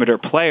perimeter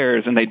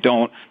players, and they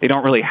don't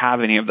really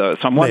have any of those.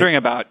 So I'm wondering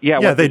about,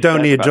 they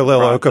don't need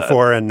Jahlil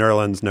Okafor and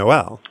Nerlens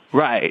Noel.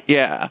 Right,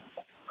 yeah.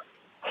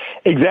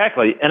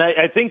 Exactly. And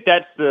I think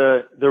that's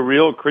the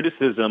real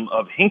criticism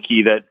of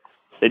Hinkie that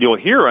you'll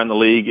hear around the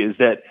league, is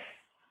that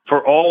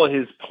for all of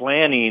his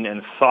planning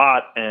and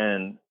thought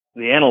and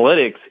the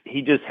analytics,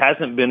 he just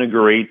hasn't been a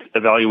great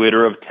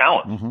evaluator of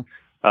talent. Mm-hmm.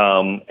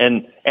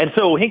 And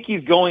so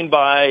Hinkie's going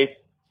by,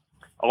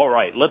 all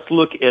right, let's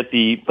look at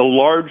the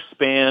large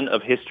span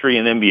of history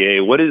in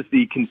NBA. What is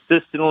the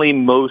consistently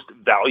most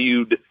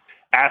valued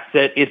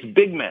asset? It's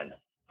big men.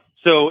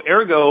 So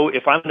ergo,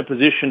 if I'm in a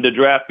position to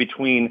draft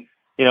between,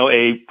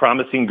 a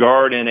promising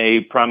guard and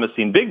a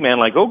promising big man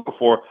like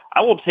Okafor,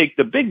 I will take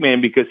the big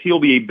man because he'll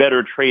be a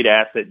better trade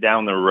asset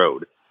down the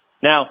road.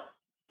 Now,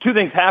 2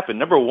 things happen.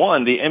 Number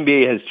one, the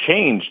NBA has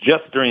changed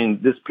just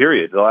during this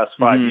period, the last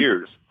 5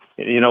 years.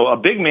 A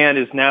big man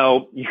is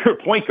now your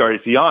point guard,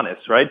 is Giannis,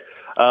 right?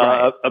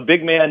 Right. A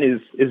big man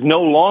is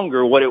no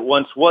longer what it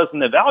once was,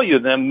 and the value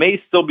of them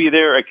may still be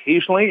there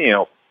occasionally.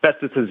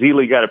 Festus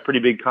Ezeli got a pretty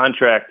big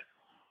contract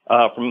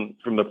from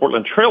the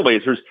Portland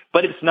Trailblazers,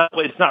 but it's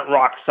not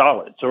rock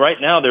solid. So right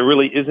now there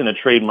really isn't a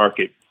trade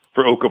market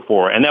for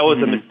Okafor, and that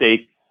was a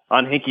mistake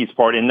on Hinkie's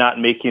part in not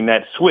making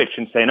that switch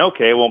and saying,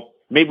 okay, well,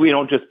 maybe we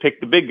don't just pick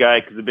the big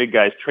guy because the big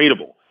guy is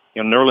tradable.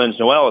 Nerlens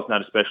Noel is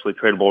not especially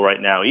tradable right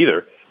now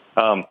either.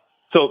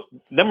 So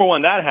number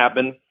one, that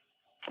happened.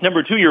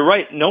 Number 2, you're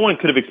right. No one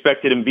could have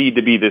expected Embiid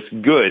to be this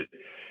good.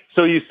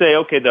 So you say,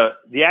 okay,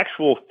 the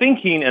actual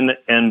thinking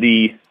and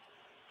the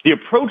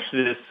approach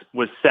to this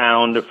was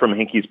sound from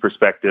Hinkie's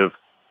perspective,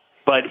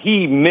 but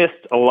he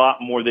missed a lot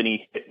more than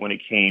he hit when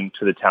it came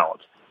to the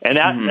talent. And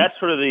that's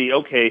sort of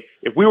okay,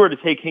 if we were to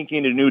take Hinkie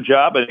into a new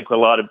job, I think a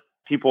lot of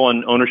people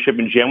in ownership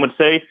and GM would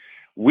say,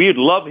 we'd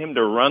love him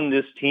to run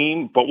this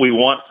team, but we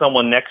want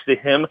someone next to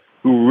him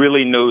who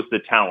really knows the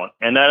talent.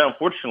 And that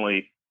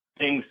unfortunately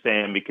stings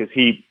Sam, because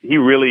he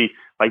really,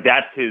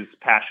 that's his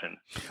passion.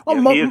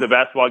 Well, he is a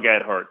basketball guy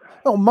at heart.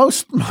 Well,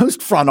 most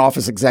front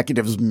office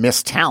executives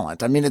miss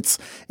talent. I mean, it's.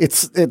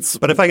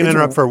 But if I can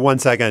interrupt for 1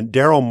 second,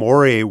 Daryl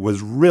Morey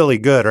was really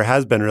good, or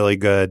has been really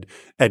good,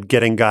 at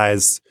getting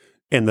guys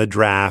in the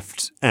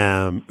draft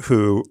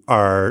who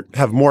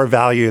have more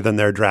value than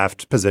their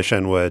draft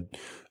position would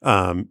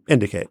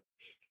indicate.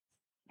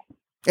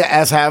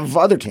 As have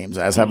other teams,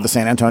 as have the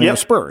San Antonio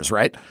Spurs,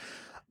 right?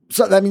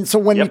 So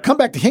when you come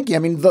back to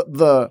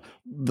Hinkie,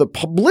 the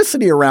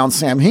publicity around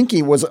Sam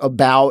Hinkie was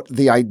about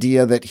the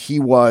idea that he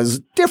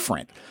was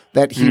different,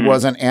 that he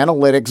was an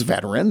analytics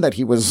veteran, that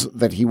he was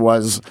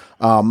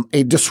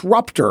a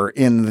disruptor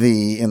in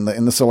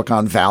the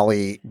Silicon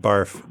Valley.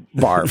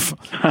 Barf.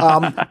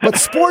 But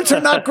sports are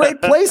not great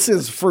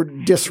places for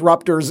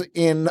disruptors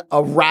in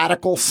a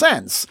radical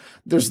sense.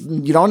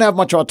 You don't have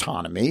much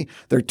autonomy.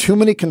 There are too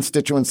many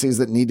constituencies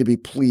that need to be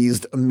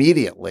pleased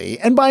immediately.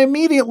 And by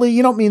immediately,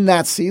 you don't mean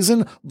that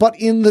season, but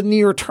in the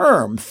near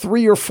term,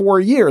 3 or 4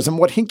 years. And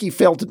what Hinkie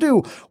failed to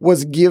do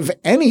was give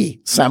any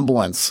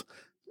semblance.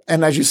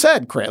 And as you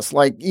said, Chris,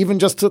 even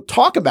just to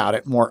talk about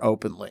it more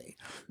openly,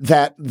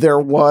 that there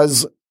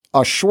was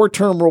a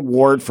short-term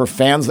reward for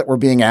fans that were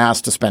being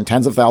asked to spend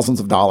tens of thousands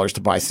of dollars to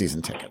buy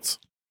season tickets.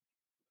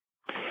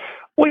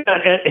 Well,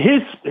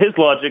 his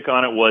logic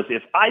on it was,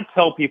 if I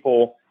tell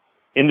people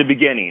in the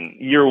beginning,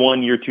 year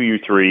 1, year 2, year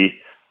 3,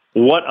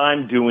 what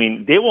I'm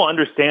doing, they will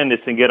understand this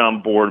and get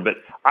on board, but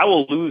I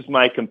will lose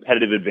my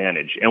competitive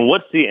advantage. And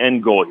what's the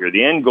end goal here?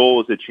 The end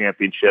goal is a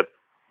championship.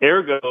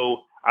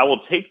 Ergo, I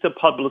will take the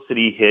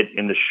publicity hit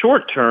in the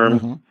short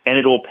term, and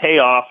it will pay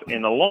off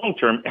in the long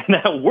term. And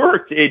that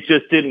worked. It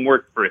just didn't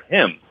work for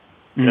him.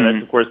 And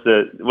that's, of course,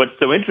 what's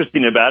so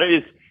interesting about it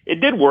is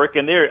it did work.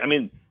 And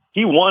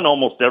he won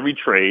almost every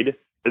trade.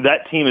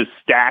 That team is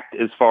stacked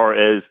as far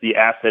as the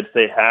assets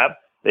they have.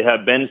 They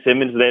have Ben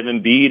Simmons, they have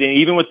Embiid, and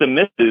even with the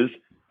misses,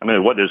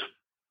 there's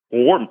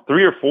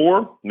 3 or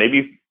 4,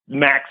 maybe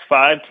max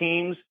 5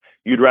 teams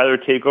you'd rather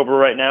take over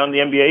right now in the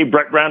NBA.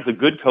 Brett Brown's a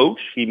good coach.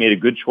 He made a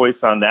good choice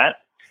on that.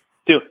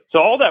 So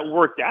all that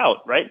worked out,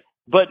 right?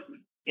 But,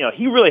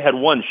 he really had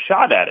one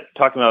shot at it,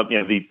 talking about,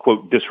 the,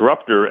 quote,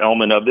 disruptor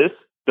element of this.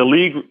 The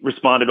league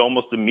responded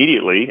almost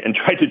immediately and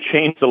tried to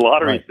change the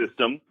lottery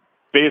system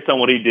based on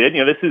what he did.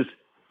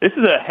 This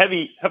is a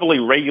heavily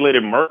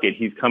regulated market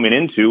he's coming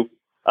into.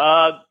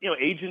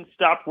 Agents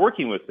stopped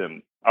working with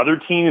him. Other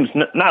teams,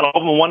 not all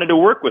of them wanted to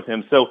work with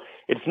him. So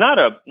it's not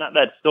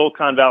that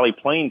Silicon Valley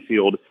playing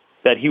field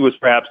that he was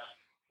perhaps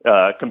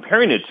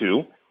comparing it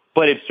to,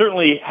 but it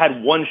certainly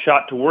had one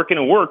shot to work, and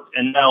it worked.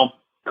 And now,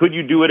 could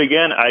you do it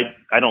again?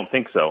 I don't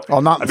think so.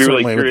 Well, I'd be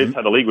really curious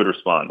how the league would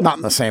respond. Not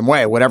in the same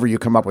way. Whatever you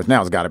come up with now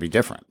has got to be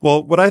different.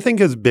 Well, what I think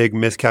his big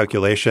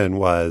miscalculation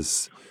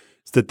was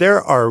that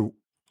there are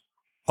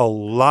a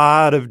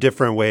lot of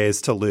different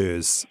ways to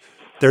lose.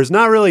 There's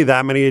not really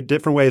that many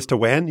different ways to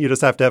win. You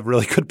just have to have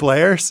really good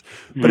players.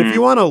 But if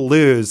you want to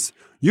lose,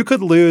 you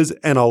could lose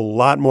in a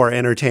lot more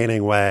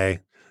entertaining way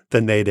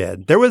than they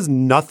did. There was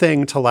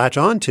nothing to latch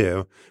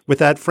onto with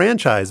that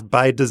franchise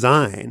by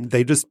design.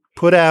 They just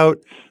put out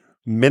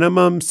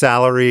minimum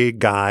salary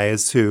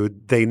guys who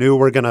they knew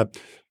were going to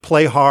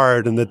play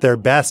hard and that their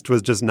best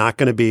was just not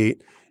going to be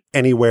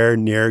anywhere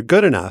near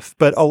good enough.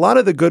 But a lot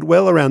of the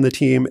goodwill around the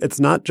team, it's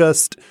not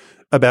just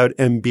about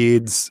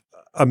Embiid's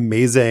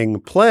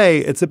amazing play.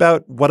 It's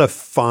about what a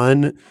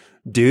fun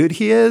dude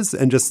he is,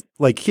 and just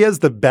like he has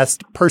the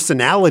best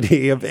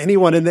personality of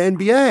anyone in the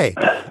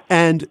NBA.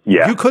 And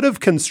you could have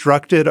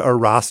constructed a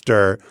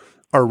roster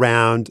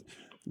around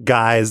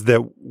guys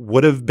that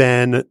would have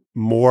been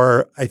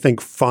more, I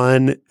think,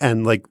 fun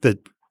and like the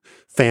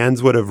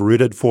fans would have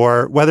rooted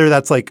for, whether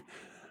that's like,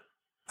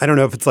 I don't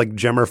know if it's like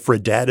Jimmer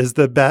Fredette is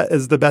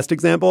the best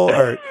example,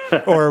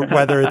 or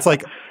whether it's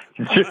like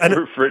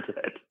Jimmer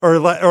Fredette,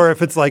 or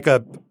if it's like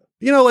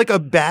a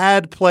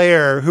bad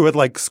player who would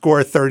like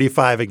score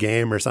 35 a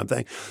game or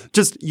something.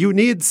 Just you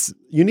need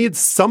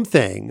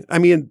something. I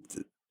mean,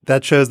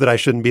 that shows that I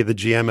shouldn't be the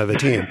GM of a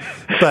team.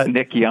 But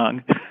Nick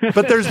Young.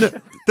 But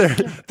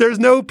there's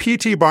no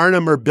P.T.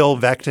 Barnum or Bill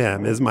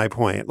Veckham is my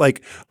point.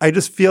 Like, I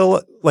just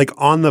feel like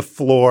on the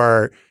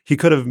floor, he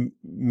could have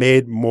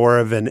made more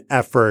of an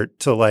effort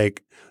to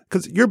like,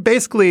 because you're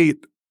basically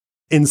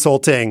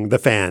insulting the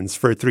fans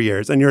for 3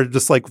 years and you're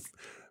just like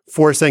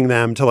forcing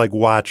them to like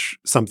watch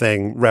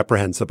something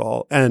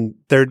reprehensible. And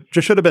there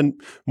just should have been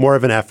more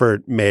of an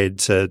effort made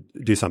to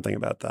do something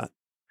about that.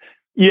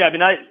 Yeah, I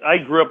mean, I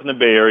grew up in the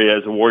Bay Area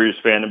as a Warriors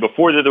fan, and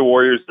before they're the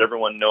Warriors that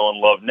everyone know and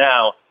love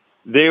now,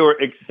 they were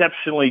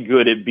exceptionally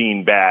good at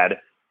being bad.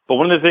 But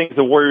one of the things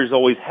the Warriors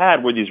always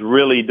had were these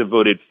really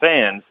devoted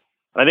fans.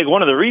 And I think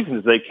one of the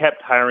reasons they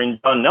kept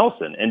hiring Don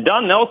Nelson. And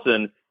Don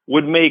Nelson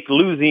would make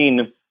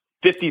losing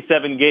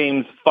 57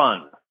 games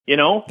fun,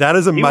 That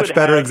is a much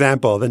better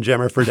example than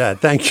Jimmer Fredette.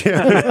 Thank you.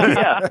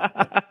 Yeah.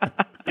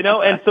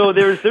 And so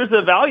there's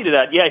a value to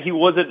that. Yeah, he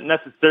wasn't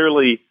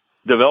necessarily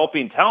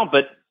developing talent,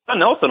 but Don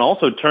Nelson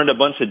also turned a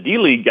bunch of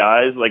D-League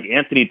guys like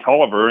Anthony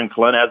Tolliver and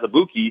Glenn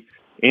Azubuike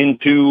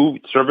into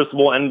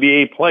serviceable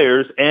NBA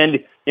players. And,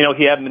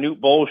 he had Manute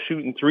Bol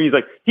shooting threes.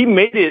 Like, he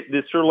made it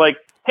this sort of like,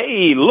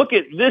 hey, look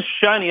at this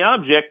shiny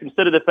object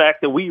instead of the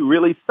fact that we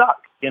really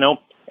suck,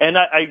 And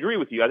I agree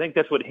with you. I think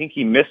that's what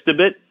Hinkie missed a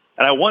bit.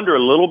 And I wonder a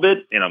little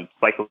bit, and I'm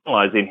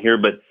psychoanalyzing here,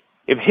 but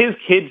if his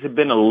kids had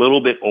been a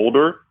little bit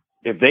older,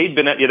 if they'd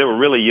been, they were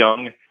really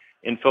young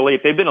in Philly,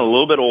 if they'd been a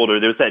little bit older,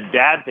 there's that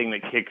dad thing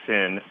that kicks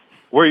in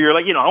where you're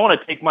like, I want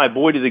to take my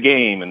boy to the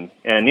game and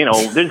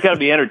there's got to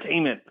be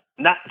entertainment,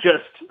 not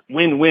just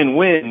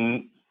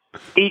win.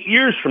 8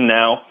 years from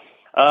now,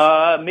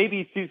 maybe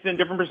he sees it in a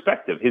different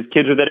perspective. His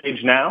kids are that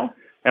age now,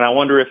 and I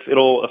wonder if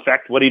it'll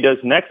affect what he does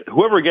next.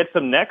 Whoever gets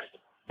him next,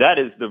 that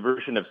is the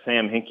version of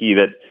Sam Hinkie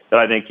that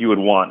I think you would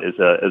want as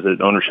an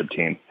ownership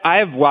team. I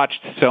have watched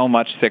so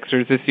much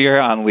Sixers this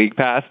year on League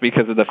Pass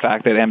because of the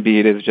fact that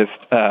Embiid is just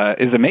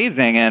is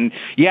amazing. And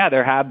yeah,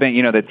 there have been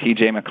the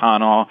T.J.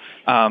 McConnell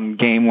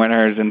game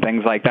winners and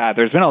things like that.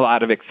 There's been a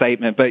lot of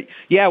excitement, but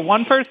yeah,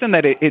 one person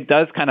that it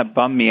does kind of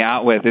bum me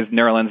out with is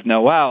Nerlens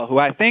Noel, who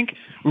I think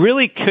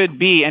really could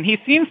be, and he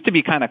seems to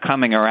be kind of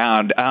coming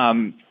around.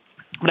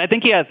 But I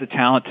think he has the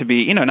talent to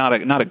be,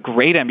 not a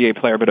great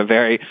NBA player, but a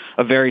very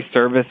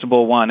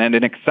serviceable one and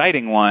an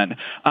exciting one.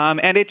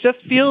 And it just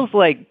feels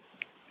like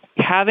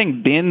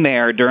having been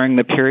there during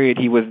the period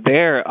he was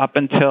there up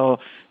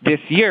until this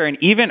year, and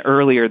even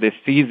earlier this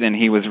season,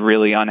 he was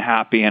really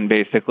unhappy and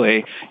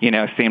basically,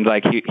 seemed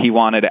like he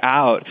wanted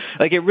out.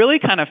 Like, it really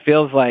kind of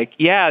feels like,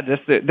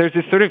 there's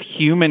this sort of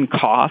human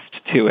cost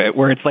to it,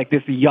 where it's like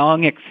this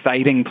young,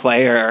 exciting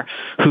player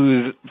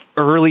whose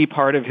early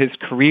part of his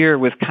career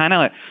was kind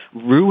of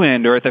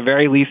ruined, or at the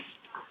very least,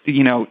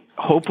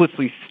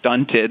 hopelessly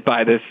stunted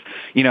by this,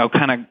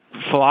 kind of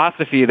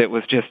philosophy that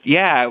was just,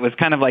 it was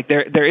kind of like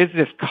there is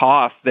this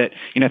cost that,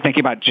 thinking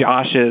about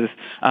Josh's,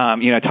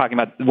 talking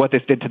about what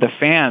this did to the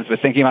fans, but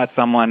thinking about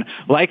someone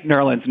like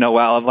Nerlens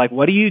Noel of like,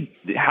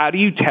 how do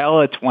you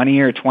tell a 20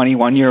 or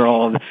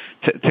 21-year-old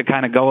to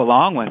kind of go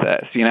along with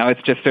this?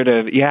 It's just sort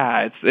of,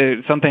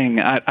 it's something,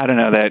 I don't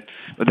know,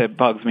 that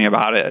bugs me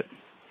about it.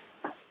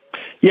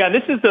 Yeah,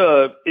 this is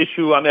the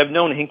issue. I mean, I've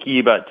known Hinkie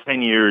about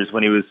 10 years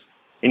when he was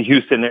in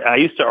Houston. I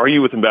used to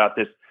argue with him about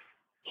this.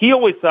 He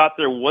always thought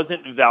there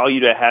wasn't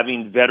value to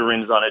having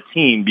veterans on a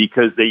team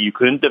because you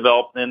couldn't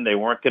develop them. They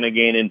weren't going to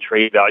gain in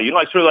trade value.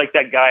 Sort of like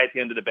that guy at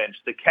the end of the bench,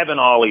 the Kevin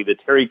Ollie, the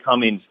Terry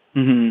Cummings,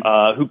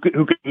 who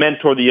could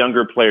mentor the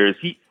younger players.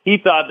 He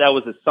thought that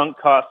was a sunk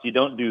cost. You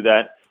don't do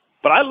that.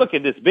 But I look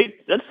at this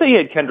let's say you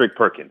had Kendrick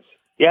Perkins.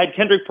 You had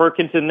Kendrick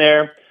Perkins in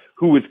there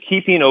who was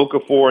keeping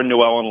Okafor and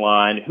Noel in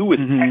line, who was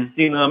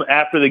texting them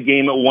after the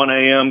game at 1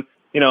 a.m.,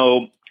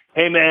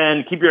 hey,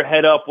 man, keep your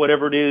head up,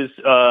 whatever it is.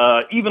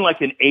 Even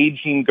like an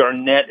aging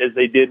Garnett, as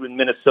they did with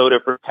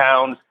Minnesota for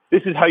Towns.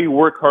 This is how you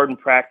work hard in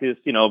practice.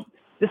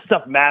 This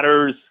stuff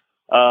matters.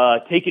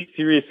 Take it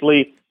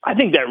seriously. I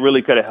think that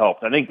really could have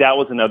helped. I think that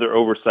was another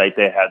oversight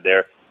they had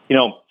there.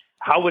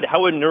 How would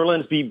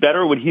Nerlens be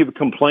better? Would he have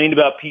complained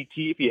about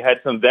PT if he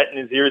had some vet in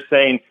his ear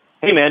saying,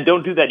 hey, man,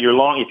 don't do that. You're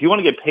long. If you want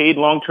to get paid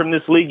long-term in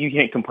this league, you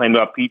can't complain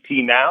about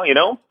PT now, Be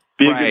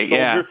a good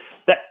soldier.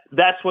 Yeah.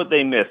 That's what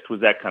they missed,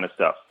 was that kind of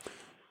stuff.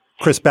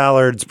 Chris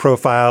Ballard's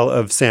profile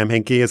of Sam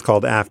Hinkie is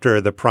called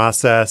After the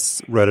Process,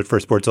 wrote it for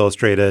Sports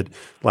Illustrated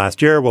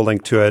last year. We'll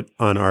link to it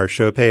on our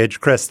show page.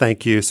 Chris,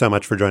 thank you so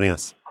much for joining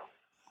us.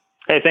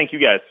 Hey, thank you,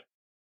 guys.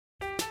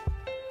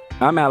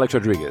 I'm Alex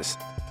Rodriguez.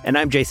 And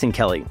I'm Jason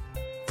Kelly.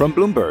 From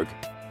Bloomberg,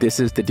 this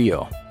is The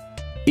Deal.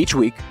 Each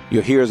week,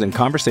 you'll hear us in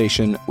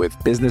conversation with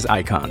business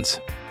icons.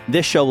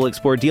 This show will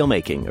explore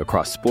deal-making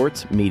across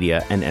sports,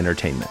 media, and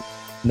entertainment.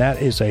 That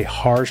is a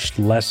harsh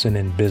lesson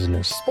in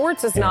business.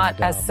 Sports is not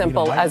as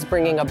simple as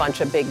bringing a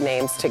bunch of big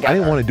names together. I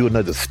didn't want to do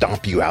another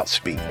stomp you out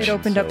speech. It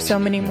opened up so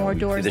many more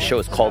doors. The show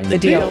is called The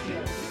Deal.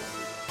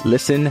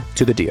 Listen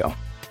to The Deal.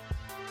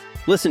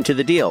 Listen to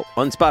The Deal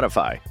on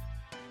Spotify.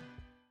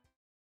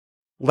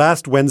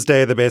 Last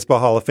Wednesday, the Baseball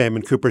Hall of Fame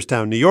in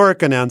Cooperstown, New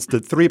York, announced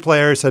that 3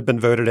 players had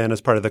been voted in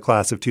as part of the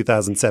class of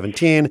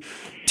 2017.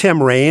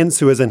 Tim Raines,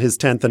 who is in his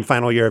 10th and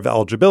final year of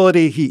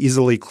eligibility, he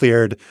easily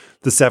cleared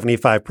the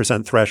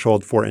 75%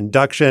 threshold for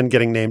induction,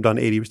 getting named on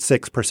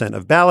 86%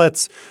 of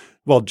ballots,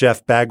 while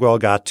Jeff Bagwell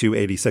got to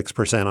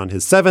 86% on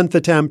his 7th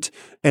attempt,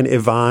 and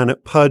Ivan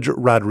Pudge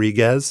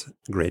Rodriguez,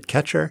 great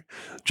catcher,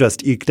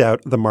 just eked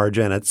out the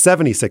margin at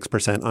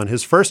 76% on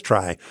his first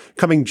try.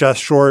 Coming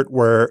just short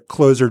were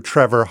closer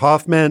Trevor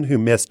Hoffman, who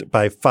missed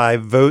by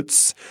 5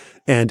 votes,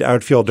 and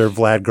outfielder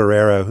Vlad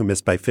Guerrero, who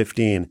missed by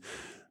 15.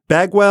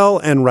 Bagwell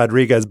and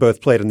Rodriguez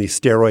both played in the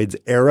steroids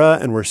era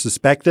and were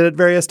suspected at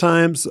various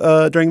times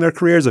during their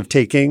careers of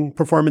taking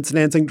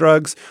performance-enhancing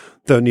drugs,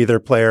 though neither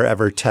player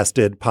ever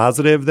tested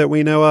positive that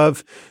we know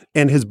of.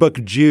 In his book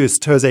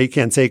Juiced, Jose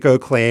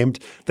Canseco claimed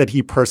that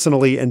he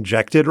personally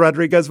injected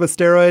Rodriguez with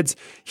steroids.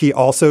 He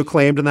also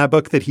claimed in that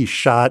book that he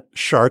shot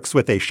sharks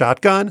with a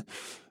shotgun.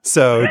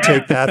 So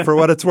take that for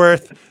what it's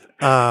worth.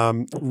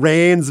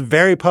 Raines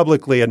very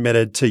publicly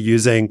admitted to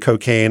using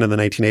cocaine in the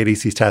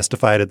 1980s. He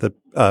testified at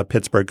the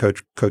Pittsburgh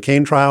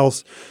cocaine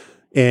trials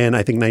in,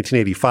 I think,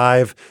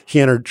 1985.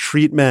 He entered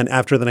treatment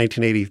after the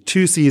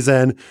 1982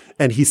 season,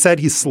 and he said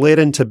he slid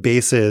into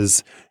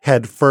bases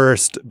head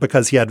first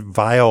because he had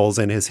vials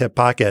in his hip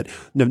pocket.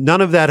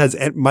 None of that has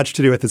much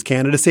to do with his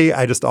candidacy.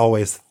 I just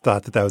always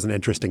thought that was an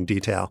interesting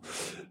detail.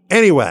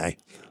 Anyway,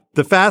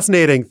 the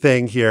fascinating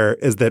thing here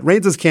is that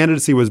Raines'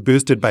 candidacy was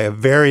boosted by a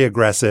very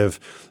aggressive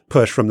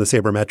push from the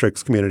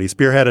sabermetrics community,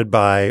 spearheaded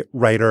by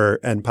writer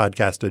and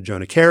podcaster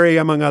Jonah Carey,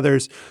 among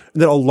others,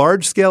 and that a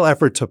large-scale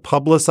effort to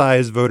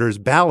publicize voters'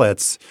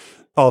 ballots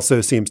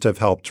also seems to have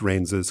helped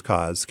Raines'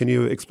 cause. Can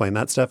you explain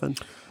that, Stefan?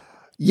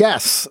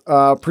 Yes,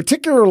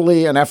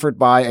 particularly an effort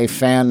by a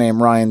fan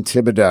named Ryan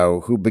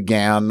Thibodeau, who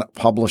began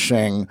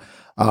publishing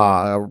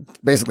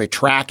basically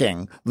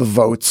tracking the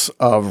votes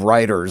of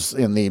writers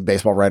in the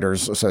Baseball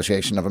Writers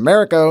Association of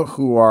America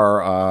who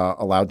are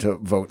allowed to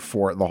vote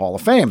for the Hall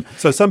of Fame.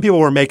 So some people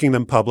were making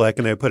them public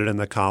and they put it in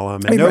the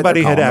column, and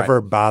nobody had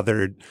ever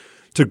bothered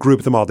to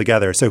group them all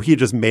together. So he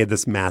just made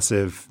this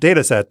massive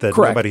data set that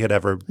nobody had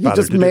ever bothered to do. He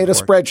just made a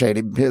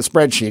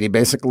spreadsheet. He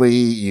basically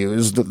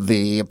used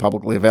the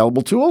publicly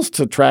available tools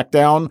to track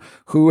down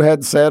who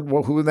had said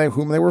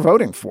whom they were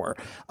voting for.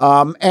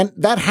 And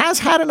that has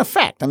had an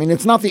effect. I mean,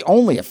 it's not the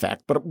only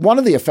effect, but one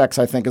of the effects,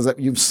 I think, is that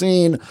you've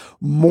seen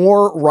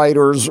more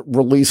writers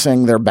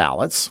releasing their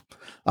ballots.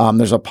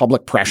 There's a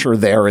public pressure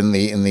there in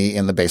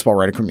the baseball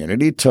writer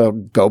community to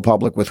go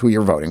public with who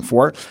you're voting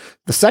for.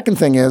 The second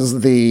thing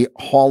is the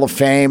Hall of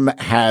Fame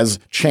has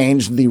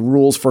changed the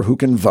rules for who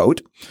can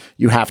vote.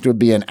 You have to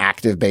be an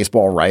active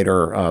baseball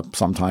writer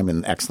sometime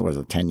in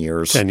 10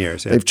 years. 10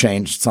 years, yeah. They've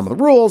changed some of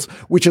the rules,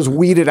 which has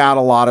weeded out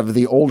a lot of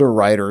the older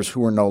writers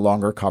who are no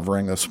longer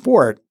covering the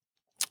sport.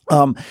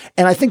 And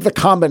I think the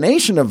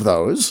combination of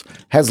those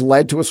has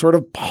led to a sort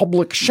of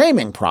public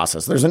shaming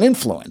process. There's an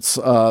influence.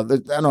 I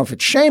don't know if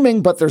it's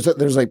shaming, but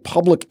there's a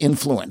public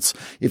influence.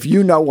 If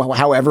you know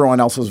how everyone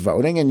else is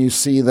voting and you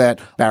see that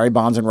Barry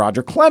Bonds and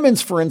Roger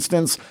Clemens, for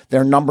instance,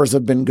 their numbers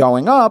have been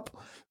going up,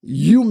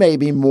 you may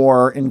be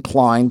more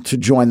inclined to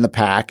join the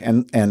pack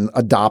and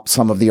adopt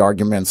some of the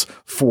arguments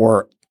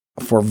for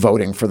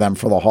voting for them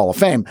for the Hall of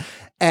Fame.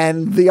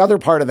 And the other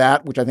part of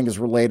that, which I think is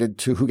related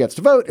to who gets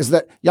to vote, is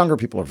that younger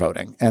people are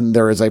voting. And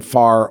there is a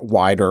far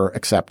wider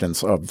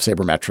acceptance of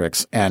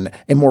sabermetrics and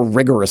a more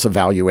rigorous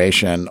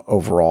evaluation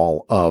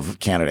overall of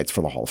candidates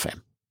for the Hall of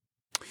Fame.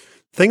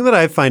 Thing that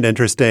I find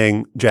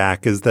interesting,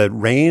 Jack, is that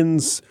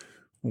Raines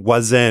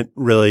wasn't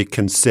really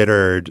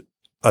considered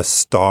a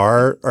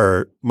star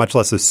or much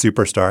less a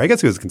superstar. I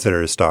guess he was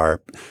considered a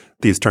star.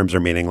 These terms are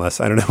meaningless.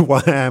 I don't know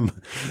why I'm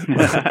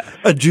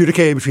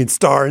adjudicating between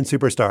star and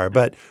superstar.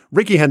 But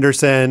Rickey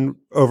Henderson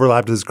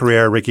overlapped his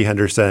career. Rickey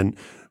Henderson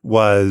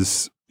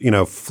was,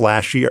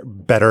 flashier,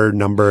 better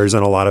numbers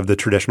in a lot of the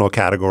traditional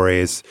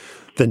categories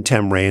than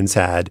Tim Raines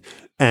had.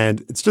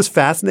 And it's just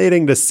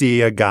fascinating to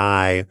see a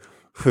guy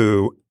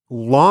who,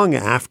 long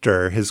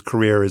after his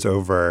career is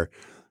over,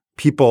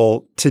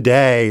 people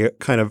today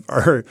kind of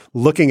are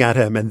looking at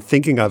him and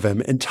thinking of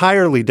him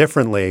entirely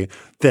differently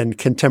than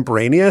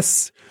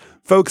contemporaneous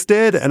folks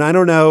did. And I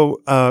don't know,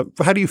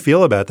 how do you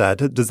feel about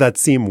that? Does that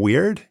seem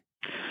weird?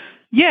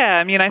 Yeah,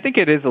 I mean, I think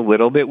it is a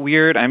little bit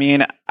weird. I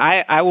mean,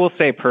 I will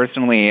say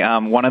personally,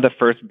 one of the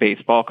first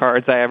baseball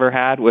cards I ever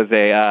had was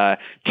a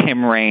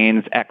Tim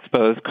Raines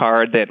Expos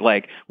card that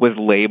was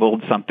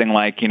labeled something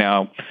like,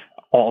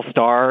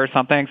 All-Star or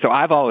something. So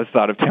I've always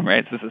thought of Tim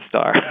Raines as a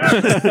star.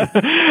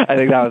 I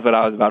think that was when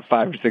I was about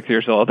 5 or 6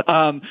 years old.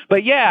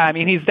 But yeah, I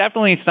mean, he's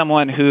definitely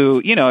someone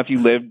who, if you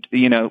lived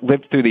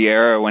through the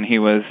era when he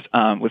was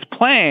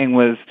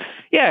playing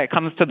it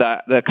comes to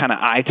the kind of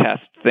eye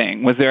test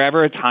thing. Was there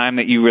ever a time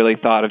that you really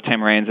thought of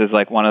Tim Raines as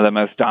one of the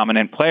most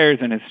dominant players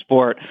in his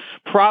sport?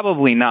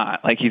 Probably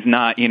not. He's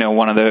not,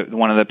 one of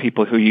the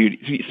people who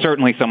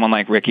certainly someone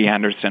like Rickey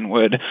Henderson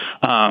would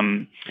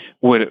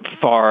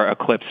far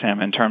eclipse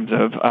him in terms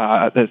of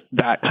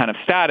that kind of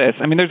status.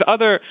 I mean, there's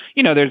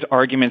there's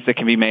arguments that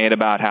can be made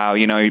about how,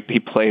 he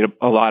played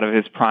a lot of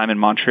his prime in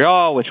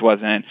Montreal, which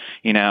wasn't,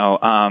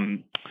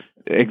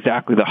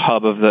 exactly the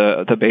hub of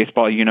the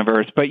baseball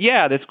universe. But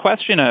yeah, this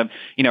question of,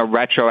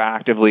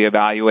 retroactively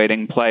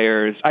evaluating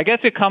players, I guess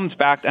it comes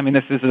back, I mean,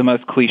 this is the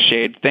most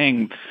cliched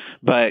thing,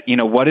 but,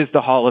 what is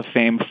the Hall of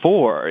Fame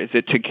for? Is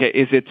it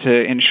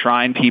to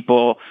enshrine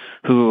people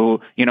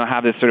who,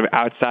 have this sort of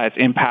outsized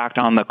impact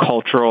on the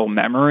cultural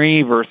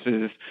memory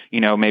versus,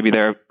 maybe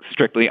their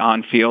strictly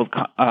on-field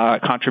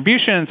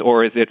contributions,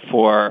 or is it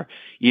for,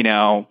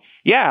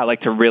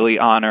 to really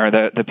honor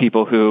the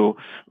people who,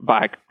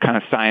 by kind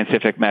of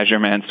scientific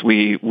measurements,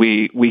 we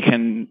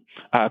can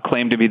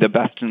claim to be the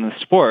best in the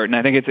sport. And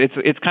I think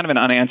it's kind of an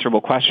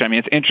unanswerable question. I mean,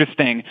 it's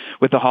interesting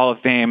with the Hall of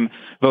Fame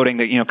voting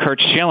that,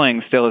 Curt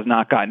Schilling still has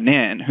not gotten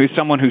in, who's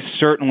someone who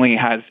certainly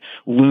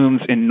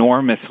looms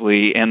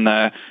enormously in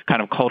the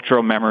kind of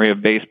cultural memory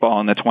of baseball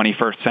in the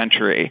 21st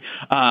century.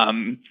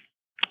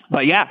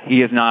 But yeah,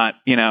 he is not,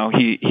 he's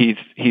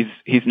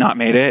not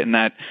made it, and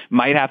that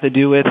might have to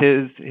do with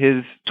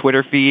his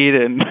Twitter feed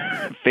and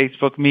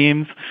Facebook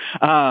memes.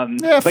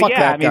 Fuck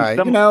that guy.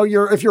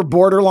 If you're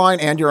borderline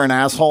and you're an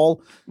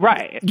asshole,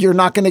 right, you're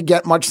not going to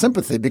get much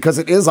sympathy because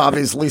it is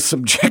obviously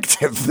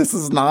subjective. This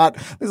is not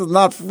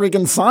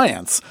freaking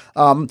science.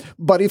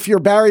 But if you're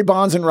Barry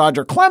Bonds and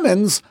Roger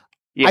Clemens,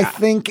 I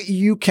think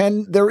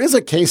there is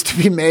a case to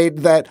be made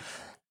that,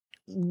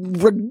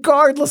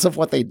 regardless of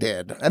what they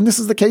did, and this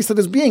is the case that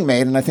is being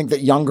made, and I think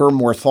that younger,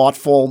 more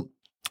thoughtful,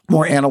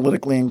 more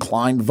analytically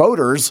inclined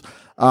voters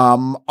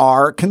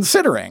are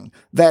considering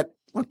that,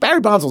 look, Barry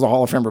Bonds was a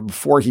Hall of Famer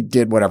before he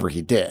did whatever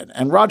he did,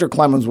 and Roger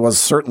Clemens was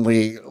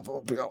certainly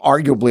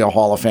arguably a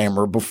Hall of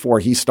Famer before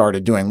he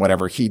started doing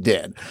whatever he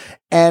did.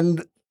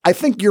 And I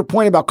think your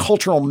point about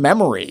cultural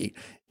memory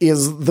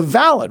is the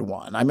valid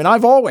one. I mean,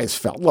 I've always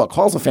felt, look,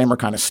 Halls of Fame are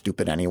kind of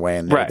stupid anyway,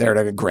 and they're there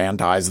to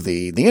aggrandize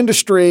the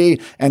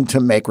industry and to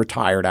make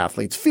retired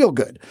athletes feel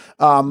good.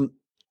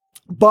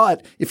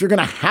 But if you're going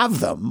to have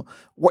them,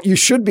 what you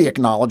should be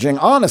acknowledging,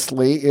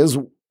 honestly, is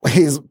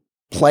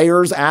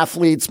players,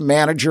 athletes,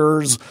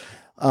 managers,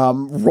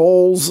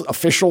 roles,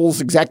 officials,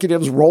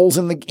 executives, roles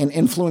in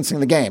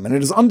influencing the game. And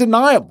it is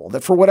undeniable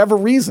that for whatever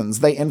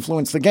reasons, they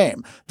influence the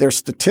game. Their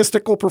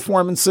statistical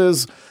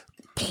performances,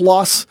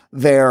 plus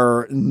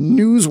their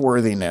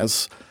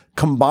newsworthiness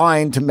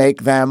combined to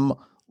make them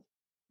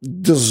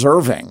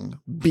deserving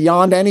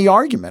beyond any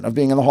argument of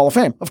being in the Hall of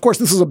Fame. Of course,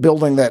 this is a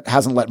building that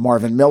hasn't let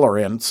Marvin Miller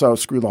in, so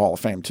screw the Hall of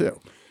Fame too.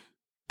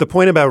 The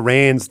point about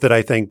Raines that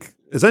I think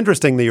is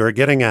interesting that you were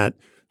getting at,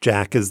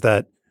 Jack, is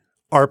that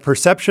our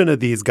perception of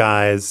these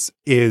guys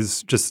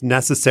is just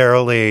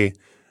necessarily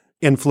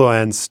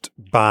influenced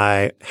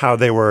by how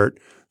they were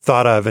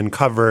thought of and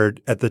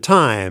covered at the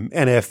time.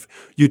 And if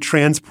you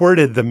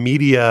transported the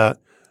media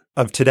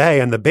of today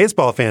and the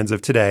baseball fans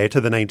of today to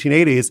the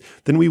 1980s,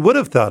 then we would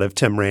have thought of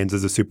Tim Raines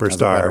as a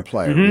superstar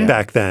player,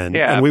 back then.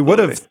 Yeah, and we would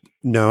have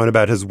known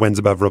about his wins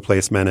above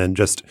replacement and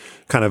just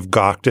kind of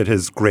gawked at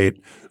his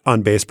great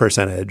on-base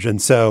percentage.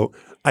 And so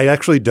I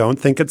actually don't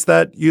think it's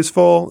that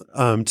useful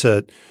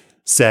to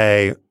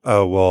say,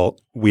 oh, well,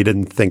 we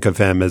didn't think of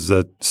him as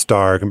a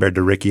star compared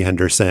to Rickey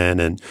Henderson.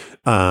 And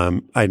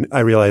I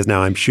realize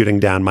now I'm shooting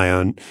down my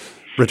own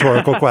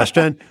rhetorical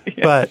question.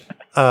 But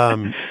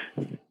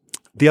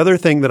the other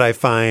thing that I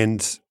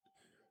find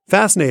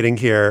fascinating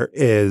here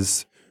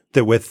is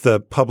that with the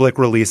public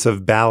release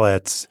of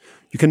ballots,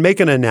 you can make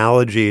an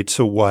analogy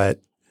to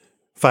what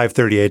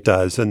 538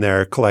 does in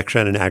their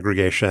collection and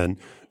aggregation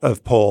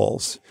of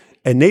polls.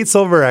 And Nate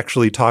Silver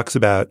actually talks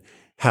about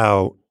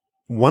how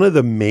one of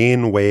the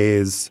main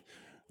ways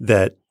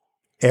that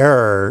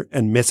error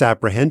and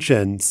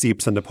misapprehension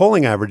seeps into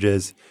polling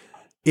averages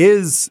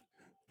is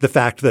the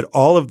fact that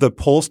all of the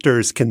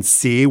pollsters can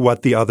see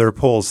what the other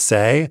polls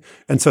say.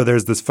 And so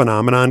there's this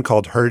phenomenon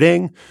called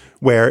herding,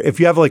 where if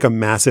you have like a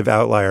massive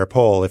outlier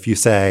poll, if you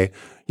say,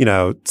 you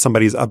know,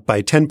 somebody's up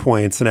by 10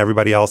 points and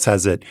everybody else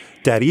has it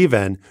dead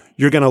even,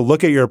 you're going to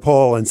look at your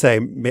poll and say,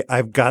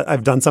 I've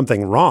done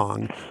something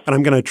wrong, and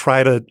I'm going to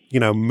try to, you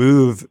know,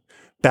 move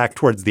back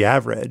towards the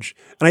average.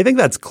 And I think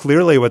that's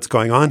clearly what's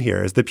going on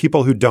here, is that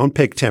people who don't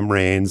pick Tim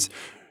Raines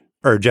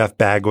or Jeff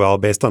Bagwell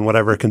based on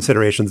whatever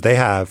considerations they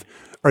have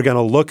are going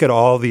to look at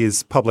all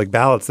these public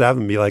ballots that have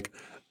them and be like,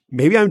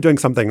 maybe I'm doing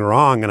something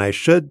wrong and I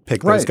should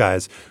pick those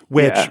guys,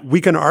 which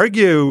we can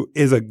argue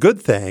is a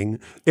good thing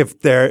if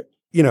they're,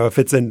 you know, if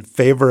it's in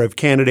favor of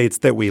candidates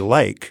that we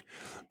like.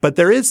 But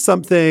there is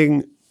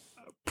something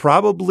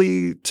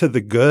probably to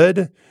the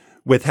good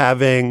with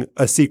having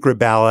a secret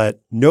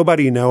ballot,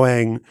 nobody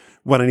knowing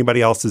what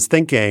anybody else is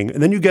thinking.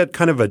 And then you get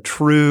kind of a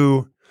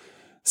true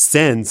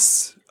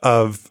sense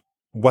of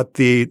what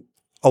the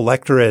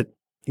electorate,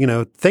 you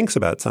know, thinks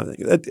about something.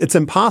 It's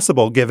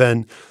impossible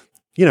given,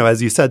 you know,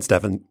 as you said,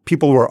 Stefan,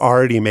 people were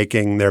already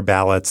making their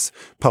ballots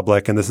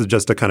public, and this is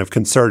just a kind of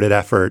concerted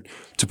effort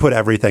to put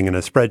everything in a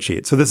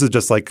spreadsheet. So this is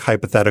just like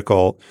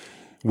hypothetical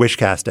wish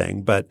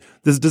casting. But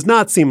this does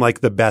not seem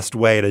like the best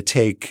way to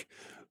take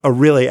a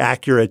really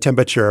accurate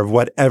temperature of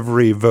what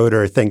every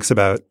voter thinks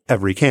about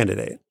every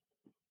candidate.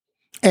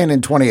 And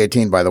in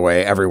 2018, by the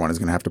way, everyone is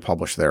going to have to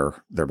publish their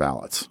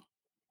ballots.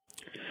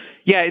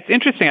 Yeah, it's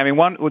interesting. I mean,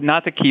 one,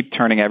 not to keep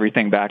turning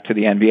everything back to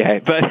the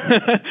NBA,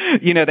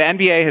 but you know, the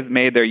NBA has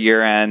made their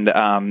year-end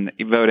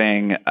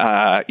voting,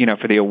 you know,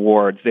 for the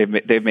awards. They've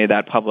made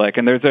that public,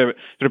 and there's a sort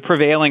of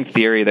prevailing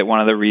theory that one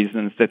of the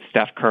reasons that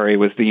Steph Curry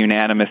was the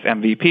unanimous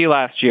MVP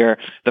last year,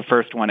 the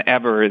first one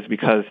ever, is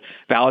because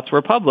ballots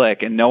were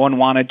public, and no one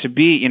wanted to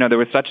be. You know, there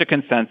was such a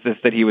consensus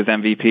that he was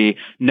MVP.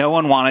 No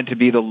one wanted to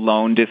be the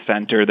lone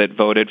dissenter that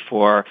voted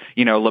for,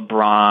 you know,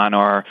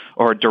 LeBron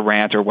or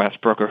Durant or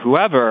Westbrook or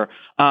whoever.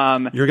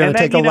 You're going to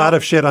take a lot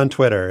of shit on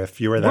Twitter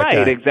if you were that guy.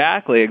 Right,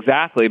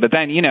 exactly. But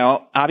then, you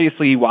know,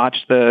 obviously you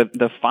watched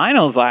the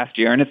finals last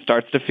year, and it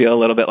starts to feel a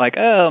little bit like,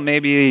 oh,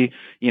 maybe,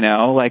 you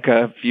know, like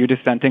a few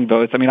dissenting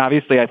votes. I mean,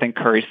 obviously I think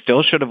Curry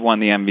still should have won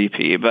the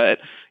MVP, but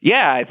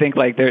yeah, I think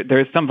like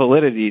there's some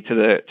validity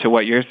to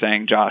what you're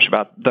saying, Josh,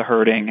 about the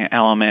herding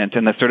element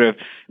and the sort of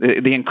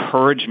the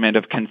encouragement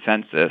of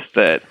consensus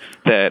that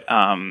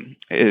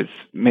is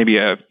maybe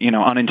a, you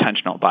know,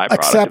 unintentional byproduct.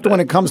 Except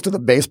when it comes to the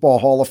Baseball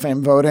Hall of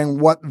Fame voting,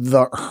 what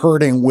the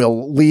herding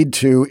will lead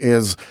to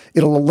is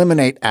it'll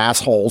eliminate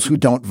assholes who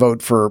don't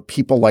vote for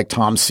people like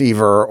Tom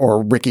Seaver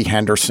or Rickey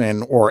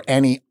Henderson or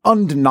any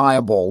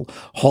undeniable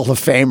Hall of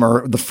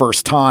Famer the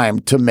first time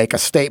to make a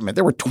statement.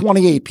 There were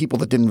 28 people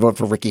that didn't vote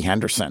for Rickey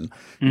Henderson.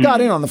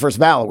 Got in on the first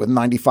ballot with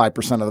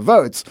 95% of the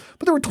votes,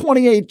 but there were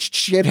 28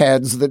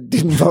 shitheads that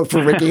didn't vote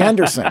for Rickey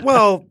Henderson.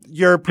 Well,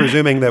 you're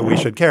presuming that we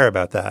should care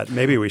about that.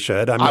 Maybe we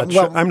should.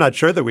 I'm not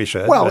sure that we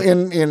should. Well,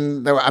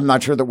 I'm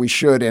not sure that we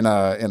should in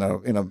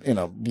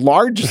a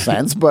large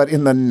sense, but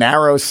in the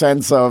narrow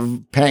sense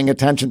of paying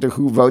attention to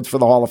who votes for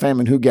the Hall of Fame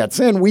and who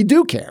gets in, we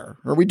do care,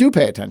 or we do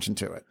pay attention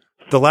to it.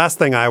 The last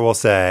thing I will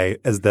say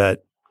is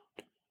that,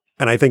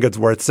 and I think it's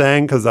worth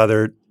saying because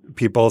other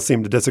people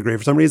seem to disagree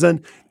for some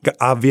reason,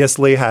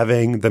 obviously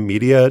having the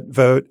media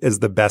vote is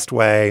the best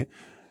way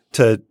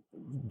to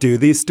do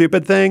these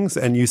stupid things.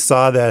 And you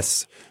saw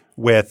this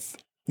with,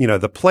 you know,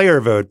 the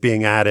player vote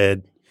being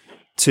added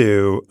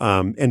to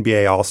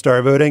NBA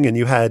All-Star voting, and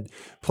you had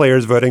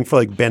players voting for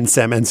like Ben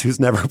Simmons, who's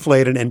never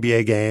played an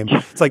NBA game.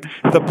 It's like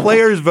the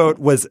players vote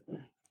was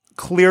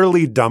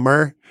clearly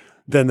dumber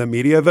than the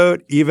media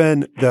vote,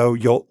 even though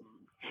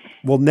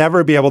we'll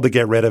never be able to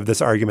get rid of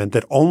this argument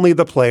that only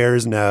the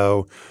players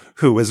know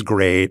who is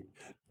great.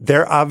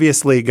 They're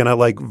obviously going to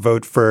like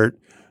vote for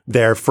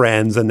their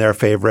friends and their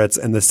favorites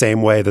in the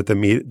same way that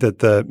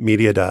the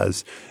media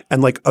does.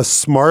 And like a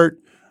smart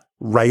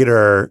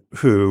writer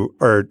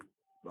or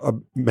a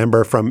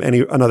member from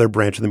another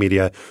branch of the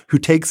media who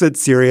takes it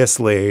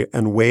seriously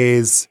and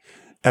weighs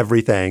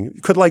everything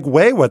could like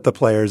weigh what the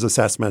players'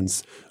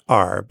 assessments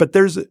are. But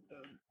there's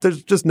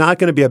There's just not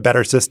going to be a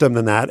better system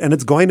than that. And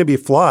it's going to be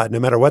flawed no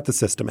matter what the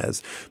system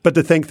is. But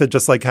to think that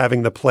just like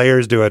having the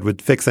players do it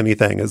would fix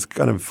anything is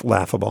kind of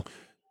laughable.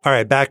 All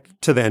right, back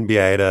to the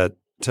NBA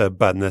to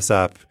button this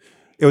up.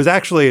 It was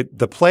actually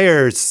the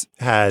players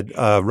had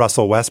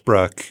Russell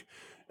Westbrook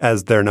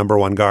as their number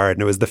one guard.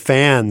 And it was the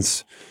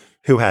fans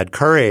who had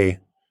Curry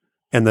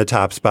in the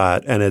top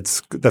spot. And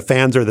it's the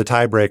fans are the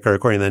tiebreaker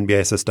according to the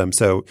NBA system.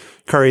 So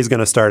Curry's going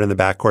to start in the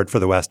backcourt for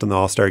the West in the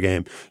All-Star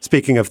game.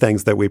 Speaking of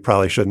things that we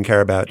probably shouldn't care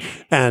about.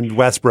 And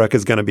Westbrook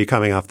is going to be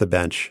coming off the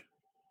bench.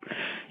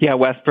 Yeah,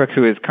 Westbrook,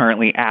 who is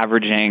currently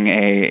averaging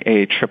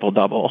a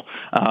triple-double,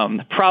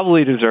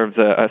 probably deserves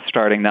a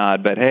starting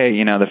nod. But hey,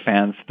 the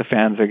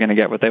fans are going to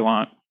get what they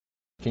want.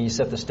 Can you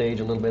set the stage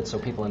a little bit so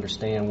people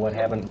understand what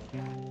happened?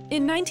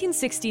 In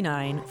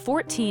 1969,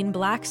 14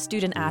 black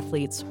student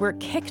athletes were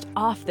kicked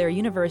off their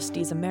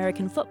university's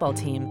American football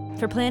team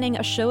for planning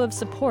a show of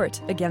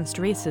support against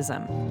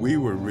racism. We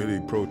were really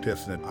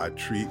protesting our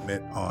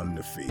treatment on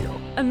the field.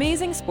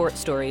 Amazing Sports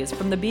Stories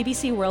from the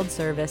BBC World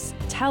Service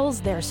tells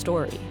their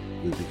story.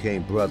 We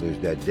became brothers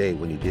that day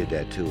when he did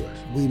that to us.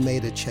 We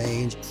made a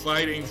change.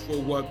 Fighting for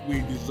what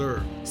we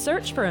deserve.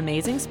 Search for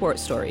Amazing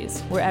Sports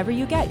Stories wherever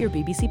you get your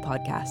BBC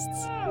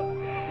podcasts.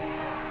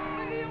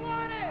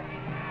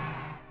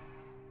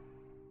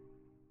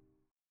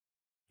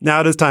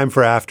 Now it is time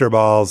for After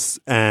Balls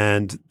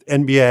and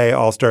NBA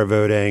All-Star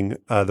voting.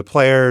 The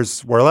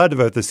players were allowed to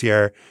vote this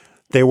year.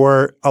 They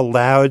were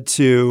allowed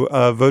to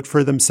vote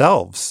for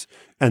themselves.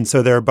 And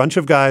so there are a bunch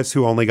of guys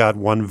who only got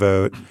one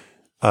vote.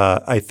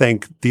 I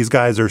think these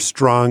guys are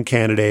strong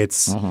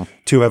candidates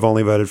to have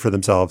only voted for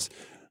themselves.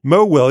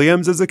 Mo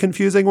Williams is a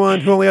confusing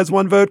one who only has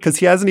one vote because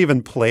he hasn't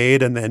even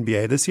played in the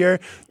NBA this year.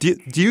 Do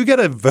you get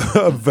a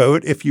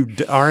vote if you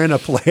aren't a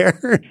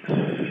player?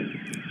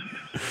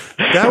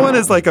 That one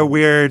is like a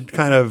weird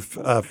kind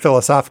of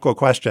philosophical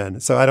question.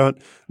 So I don't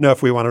know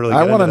if we want to really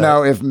get into that. I want to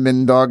know if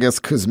Mindaugas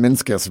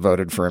Kuzminskas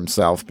voted for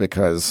himself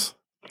because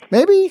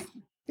maybe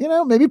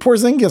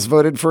Porzingis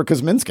voted for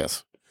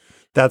Kuzminskas.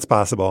 That's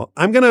possible.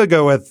 I'm going to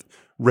go with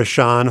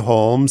Richaun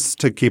Holmes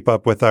to keep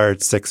up with our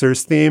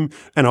Sixers theme,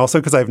 and also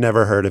because I've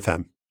never heard of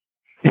him.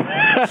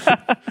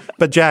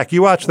 But Jack,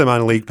 you watch them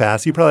on League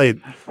Pass. You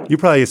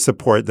probably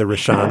support the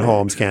Richaun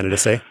Holmes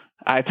candidacy.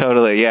 I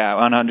totally,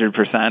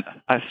 100%.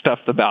 I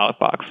stuffed the ballot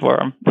box for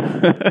him.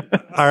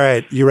 All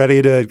right, you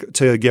ready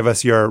to give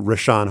us your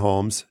Richaun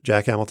Holmes,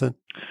 Jack Hamilton?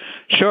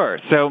 Sure.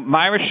 So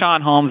my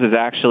Richaun Holmes is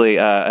actually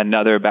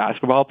another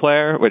basketball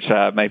player, which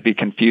might be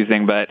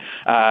confusing. But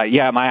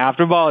my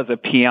after ball is a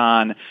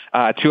peon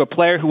to a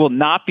player who will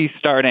not be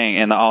starting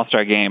in the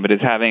All-Star game, but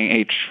is having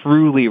a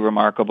truly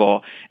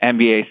remarkable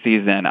NBA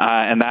season.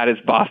 And that is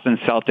Boston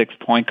Celtics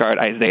point guard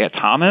Isaiah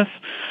Thomas.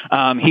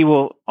 He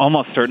will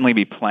almost certainly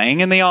be playing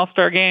in the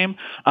All-Star game.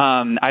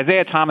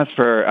 Isaiah Thomas,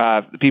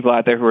 for people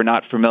out there who are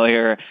not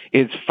familiar,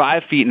 is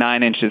 5 feet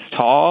 9 inches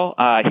tall.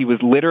 He was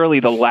literally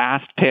the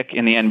last pick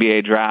in the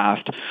NBA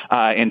draft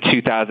in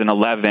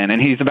 2011,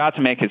 and he's about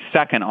to make his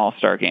second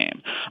All-Star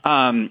game.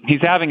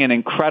 He's having an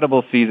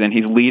incredible season.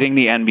 He's leading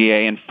the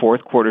NBA in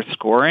fourth quarter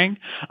scoring,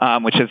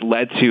 which has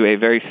led to a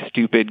very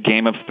stupid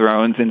Game of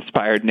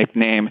Thrones-inspired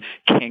nickname,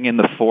 King in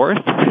the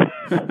Fourth.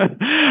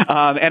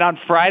 And on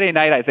Friday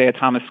night, Isaiah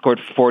Thomas scored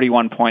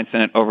 41 points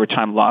in an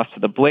overtime loss to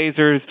the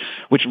Blazers,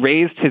 which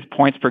raised his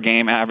points per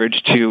game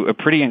average to a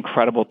pretty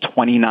incredible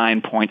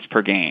 29 points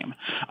per game.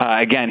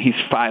 Again, he's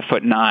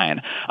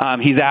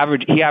 5'9".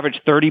 He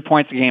averaged 30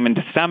 points a game in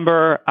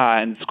December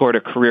and scored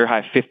a career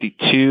high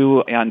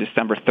 52 on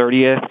December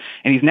 30th.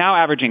 And he's now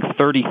averaging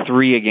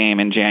 33 a game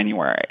in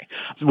January,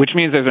 which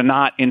means there's a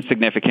not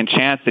insignificant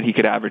chance that he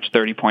could average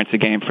 30 points a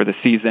game for the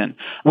season.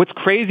 What's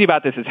crazy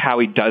about this is how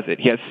he does it.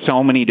 He has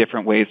so many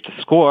different ways to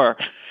score.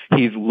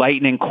 He's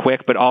lightning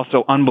quick, but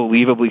also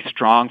unbelievably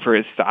strong for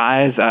his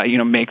size.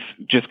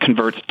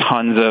 Converts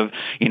tons of,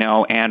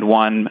 and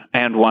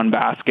one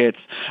baskets.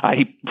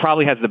 He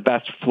probably has the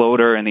best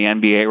floater in the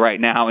NBA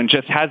right now and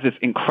just has this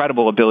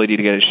incredible ability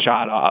to get his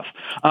shot off.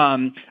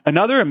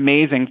 Another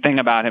amazing thing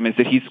about him is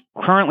that he's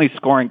currently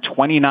scoring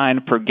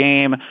 29 per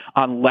game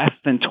on less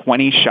than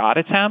 20 shot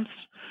attempts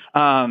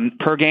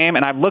per game.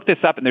 And I've looked this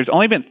up, and there's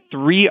only been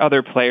 3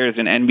 other players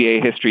in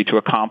NBA history to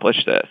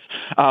accomplish this.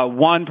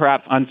 One,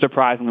 perhaps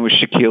unsurprisingly, was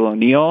Shaquille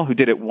O'Neal, who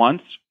did it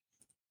once.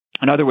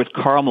 Another was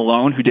Karl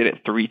Malone, who did it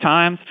 3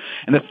 times.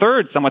 And the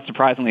third, somewhat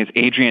surprisingly, is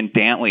Adrian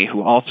Dantley,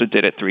 who also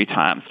did it 3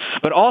 times.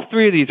 But all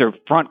 3 of these are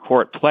front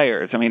court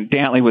players. I mean,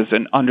 Dantley was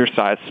an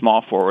undersized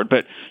small forward,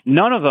 but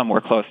none of them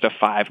were close to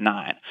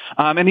 5'9".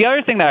 And the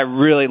other thing that I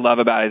really love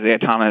about Isaiah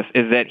Thomas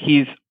is that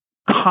he's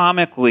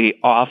comically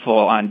awful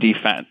on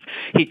defense.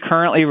 He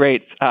currently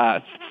rates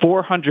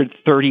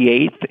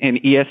 438th in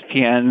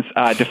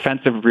ESPN's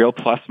defensive real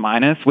plus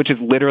minus, which is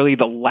literally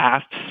the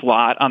last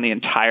slot on the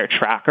entire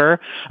tracker.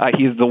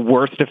 He's the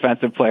worst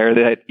defensive player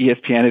that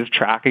ESPN is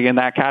tracking in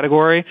that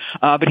category.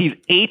 But he's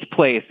 8th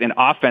place in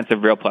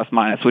offensive real plus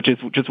minus, which is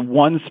just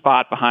one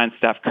spot behind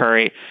Steph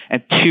Curry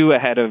and 2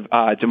 ahead of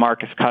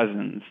DeMarcus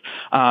Cousins.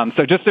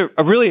 So just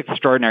a really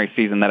extraordinary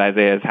season that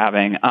Isaiah is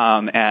having,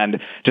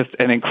 and just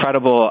an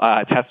incredible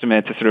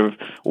testament to sort of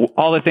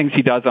all the things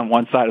he does on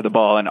one side of the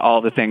ball and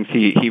all the things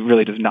he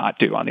really does not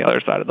do on the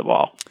other side of the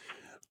ball.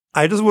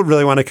 I just would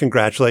really want to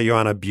congratulate you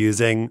on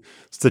abusing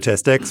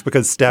statistics,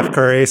 because Steph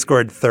Curry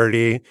scored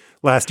 30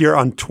 last year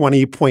on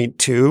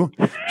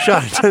 20.2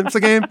 shot attempts a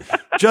game,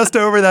 just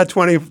over that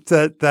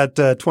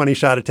 20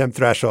 shot attempt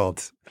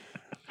threshold.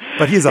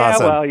 But he's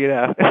awesome. Well, you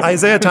know.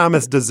 Isaiah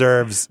Thomas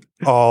deserves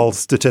all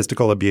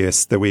statistical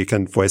abuse that we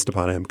can foist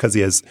upon him, because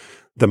he is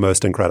the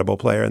most incredible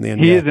player in the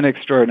NBA. He is an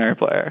extraordinary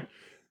player.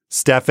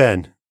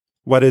 Stefan,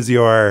 what is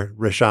your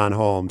Richaun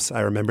Holmes?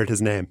 I remembered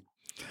his name.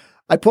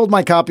 I pulled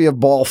my copy of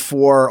Ball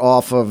 4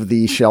 off of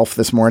the shelf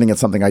this morning. It's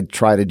something I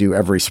try to do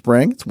every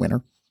spring. It's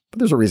winter, but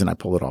there's a reason I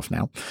pull it off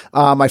now.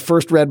 I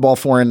first read Ball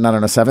 4 in, I don't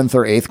know, 7th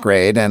or 8th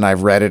grade, and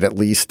I've read it at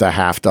least a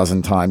half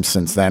dozen times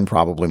since then,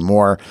 probably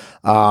more.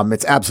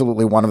 It's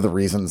absolutely one of the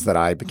reasons that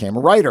I became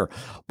a writer.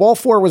 Ball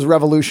 4 was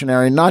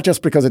revolutionary, not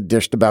just because it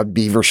dished about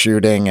beaver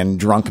shooting and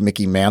drunk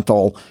Mickey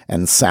Mantle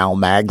and Sal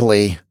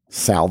Magley,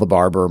 Sal the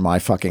barber, my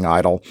fucking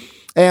idol,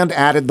 and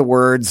added the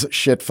words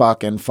shit,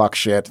 fuck, and fuck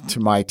shit to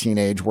my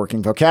teenage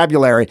working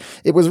vocabulary.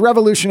 It was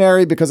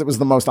revolutionary because it was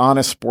the most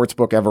honest sports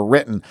book ever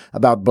written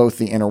about both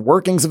the inner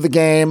workings of the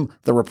game,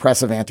 the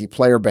repressive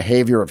anti-player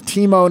behavior of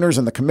team owners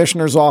in the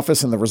commissioner's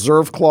office in the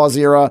reserve clause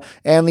era,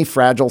 and the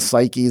fragile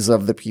psyches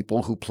of the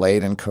people who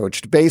played and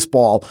coached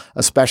baseball,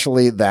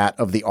 especially that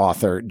of the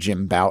author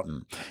Jim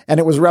Bouton. And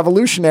it was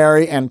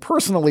revolutionary and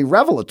personally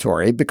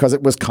revelatory because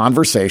it was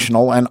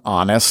conversational and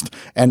honest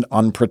and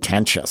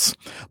unpretentious.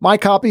 My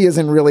copy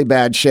is in really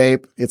bad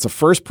shape. It's a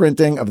first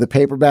printing of the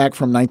paperback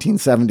from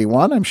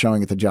 1971. I'm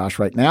showing it to Josh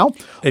right now.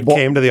 It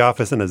came to the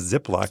office in a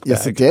Ziploc bag.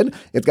 Yes, it did.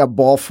 It's got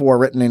Ball 4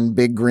 written in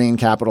big green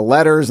capital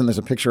letters, and there's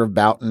a picture of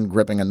Bouton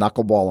gripping a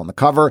knuckleball on the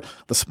cover.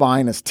 The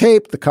spine is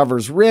taped. The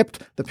cover's ripped.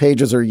 The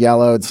pages are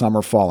yellowed. Some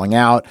are falling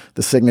out.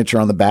 The signature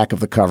on the back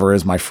of the cover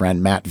is my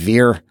friend Matt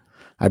Veer.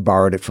 I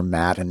borrowed it from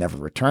Matt and never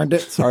returned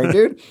it. Sorry,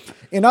 dude.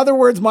 In other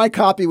words, my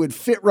copy would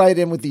fit right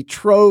in with the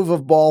trove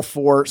of Ball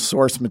 4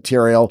 source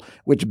material,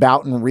 which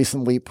Bouton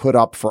recently put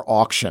up for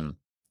auction.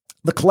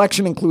 The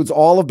collection includes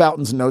all of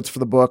Bouton's notes for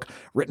the book,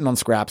 written on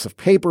scraps of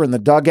paper in the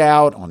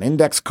dugout, on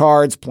index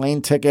cards,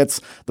 plane tickets,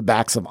 the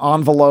backs of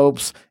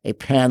envelopes, a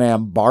Pan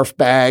Am barf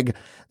bag.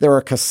 There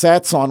are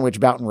cassettes on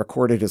which Bouton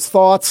recorded his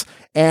thoughts,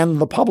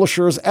 and the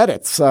publisher's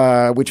edits,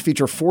 which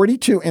feature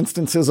 42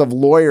 instances of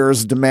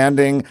lawyers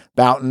demanding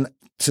Bouton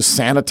to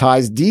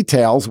sanitize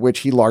details,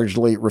 which he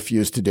largely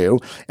refused to do.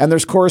 And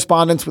there's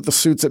correspondence with the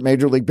suits at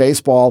Major League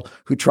Baseball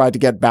who tried to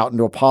get Bouton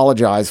to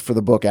apologize for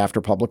the book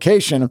after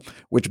publication,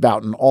 which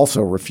Bouton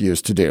also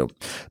refused to do.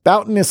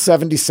 Bouton is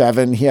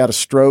 77. He had a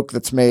stroke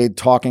that's made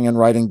talking and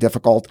writing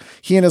difficult.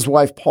 He and his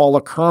wife, Paula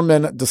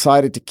Kerman,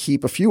 decided to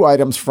keep a few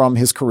items from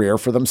his career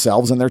for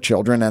themselves and their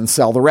children and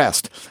sell the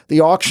rest.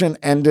 The auction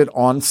ended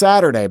on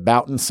Saturday.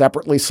 Bouton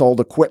separately sold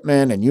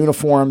equipment and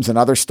uniforms and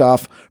other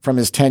stuff from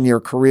his 10-year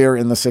career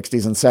in the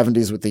 60s and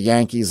 70s with the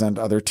Yankees and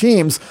other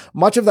teams.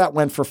 Much of that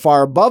went for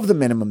far above the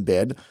minimum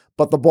bid,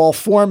 but the Ball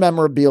 4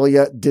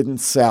 memorabilia didn't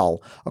sell.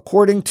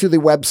 According to the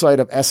website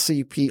of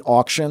SCP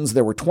Auctions,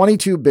 there were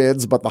 22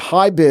 bids, but the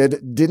high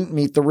bid didn't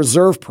meet the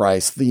reserve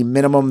price, the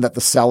minimum that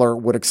the seller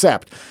would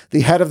accept.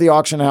 The head of the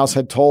auction house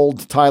had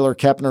told Tyler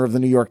Kepner of the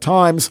New York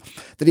Times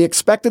that he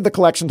expected the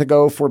collection to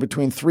go for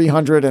between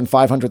 $300,000 and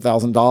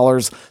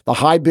 $500,000. The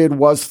high bid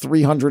was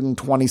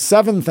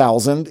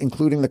 $327,000,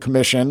 including the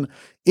commission,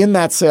 in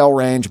that sale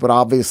range, but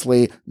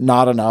obviously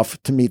not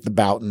enough to meet the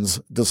Bouton's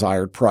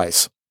desired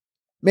price.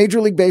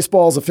 Major League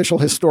Baseball's official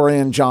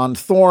historian, John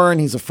Thorne,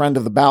 he's a friend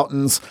of the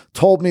Boutons,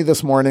 told me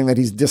this morning that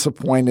he's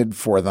disappointed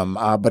for them.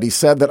 But he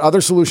said that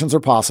other solutions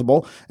are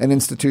possible. An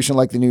institution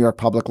like the New York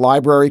Public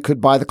Library could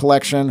buy the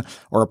collection,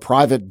 or a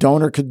private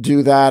donor could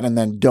do that and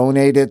then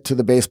donate it to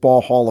the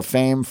Baseball Hall of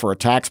Fame for a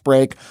tax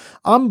break.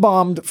 I'm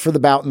bummed for the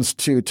Boutons,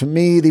 too. To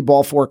me, the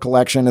Ball 4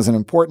 collection is an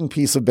important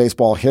piece of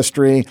baseball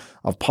history,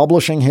 of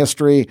publishing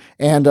history,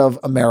 and of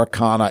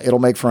Americana. It'll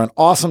make for an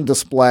awesome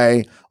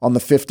display on the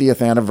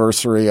 50th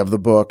anniversary of the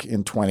book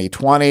in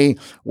 2020,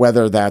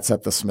 whether that's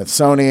at the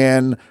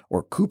Smithsonian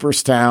or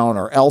Cooperstown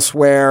or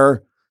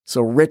elsewhere.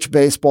 So, rich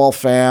baseball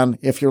fan,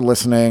 if you're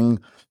listening,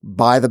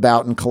 buy the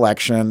Bouton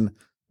collection,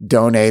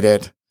 donate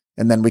it,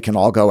 and then we can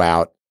all go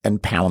out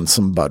and pound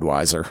some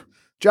Budweiser.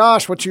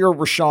 Josh, what's your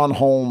Richaun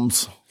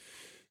Holmes?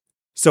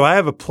 So I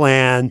have a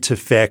plan to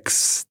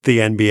fix the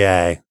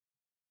NBA,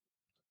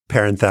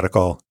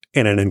 parenthetical,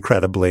 in an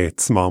incredibly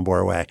small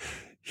bore way.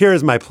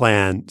 Here's my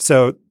plan.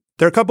 So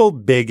there are a couple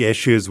big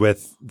issues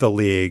with the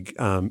league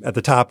at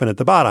the top and at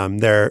the bottom.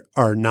 There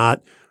are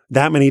not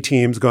that many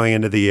teams going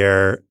into the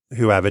year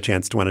who have a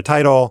chance to win a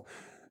title.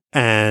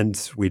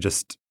 And we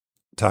just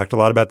talked a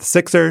lot about the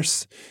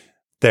Sixers.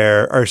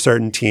 There are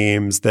certain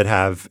teams that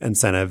have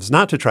incentives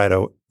not to try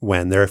to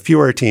win. There are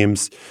fewer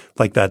teams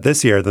like that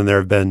this year than there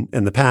have been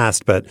in the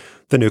past, but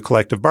the new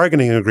collective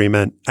bargaining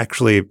agreement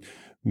actually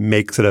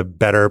makes it a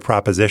better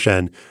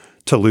proposition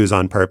to lose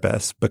on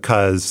purpose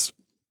because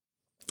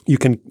you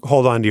can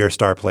hold on to your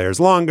star players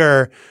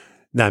longer.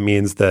 That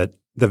means that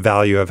the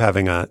value of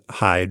having a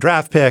high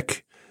draft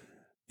pick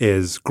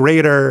is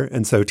greater.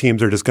 And so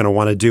teams are just going to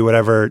want to do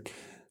whatever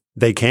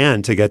they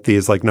can to get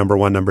these like number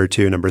 1, number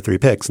 2, number 3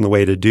 picks. And the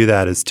way to do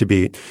that is to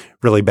be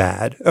really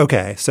bad.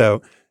 Okay,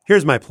 so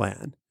here's my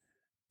plan.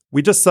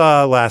 We just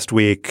saw last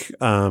week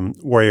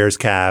Warriors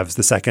Cavs,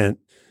 the second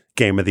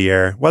game of the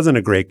year. Wasn't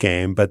a great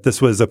game, but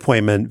this was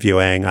appointment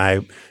viewing. I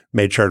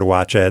made sure to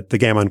watch it. The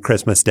game on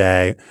Christmas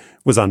Day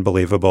was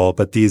unbelievable,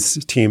 but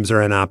these teams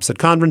are in opposite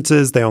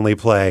conferences. They only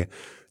play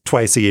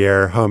twice a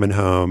year, home and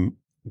home.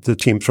 The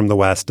teams from the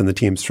West and the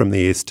teams from the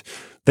East,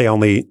 they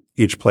only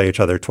each play each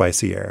other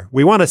twice a year.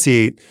 We want to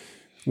see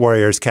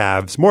Warriors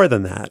Cavs more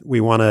than that. We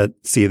want to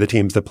see the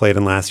teams that played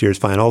in last year's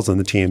finals and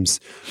the teams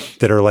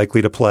that are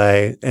likely to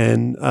play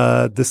in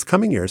this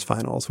coming year's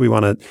finals. We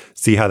want to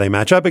see how they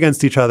match up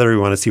against each other. We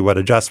want to see what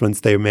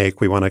adjustments they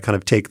make. We want to kind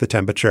of take the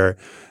temperature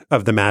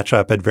of the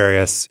matchup at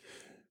various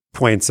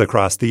points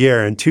across the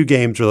year. And 2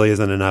 games really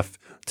isn't enough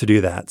to do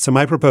that. So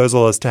my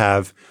proposal is to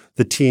have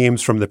the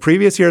teams from the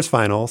previous year's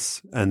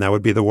finals, and that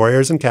would be the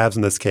Warriors and Cavs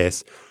in this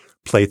case,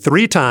 play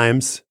 3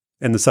 times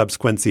in the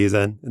subsequent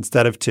season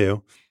instead of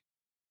 2.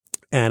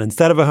 And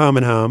instead of a home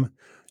and home,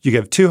 you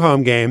give 2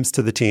 home games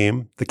to the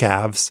team, the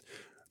Cavs,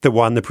 that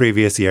won the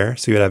previous year.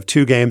 So you'd have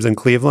 2 games in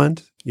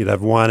Cleveland. You'd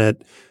have one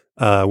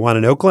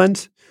in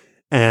Oakland.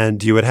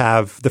 And you would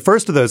have the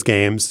first of those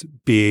games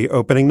be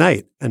opening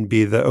night and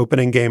be the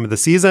opening game of the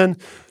season.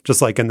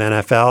 Just like in the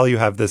NFL, you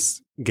have this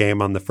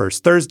game on the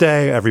first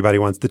Thursday. Everybody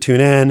wants to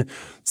tune in.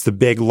 It's the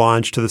big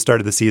launch to the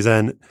start of the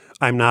season.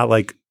 I'm not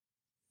like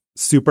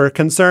super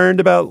concerned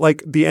about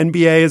like the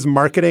NBA's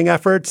marketing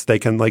efforts. They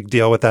can like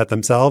deal with that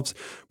themselves.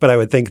 But I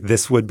would think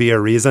this would be a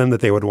reason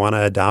that they would want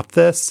to adopt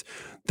this,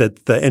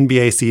 that the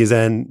NBA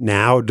season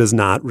now does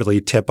not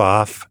really tip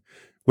off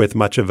with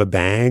much of a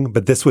bang,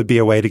 but this would be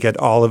a way to get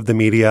all of the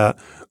media,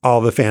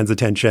 all the fans'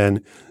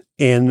 attention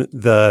in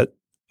the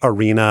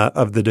arena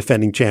of the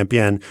defending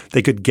champion.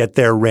 They could get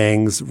their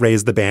rings,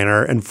 raise the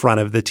banner in front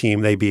of the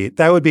team they beat.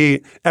 That would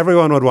be,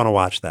 everyone would want to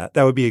watch that.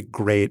 That would be a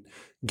great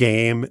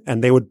game,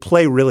 and they would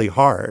play really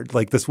hard.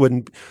 Like there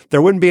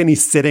wouldn't be any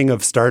sitting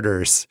of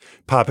starters,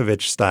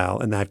 Popovich style,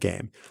 in that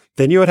game.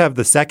 Then you would have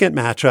the second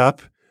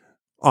matchup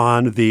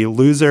on the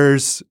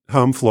loser's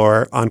home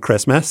floor on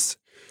Christmas,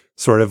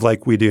 sort of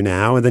like we do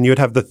now. And then you would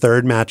have the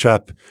third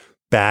matchup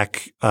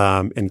back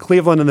in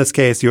Cleveland in this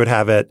case. You would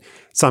have it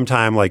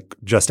sometime like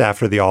just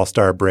after the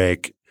All-Star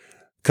break,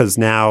 because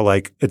now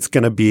like it's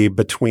going to be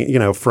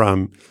between,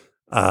 from,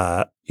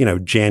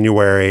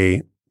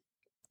 January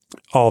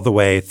all the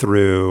way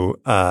through,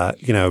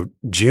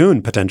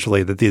 June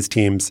potentially, that these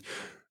teams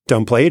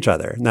don't play each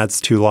other. And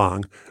that's too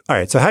long. All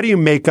right. So how do you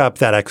make up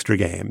that extra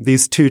game?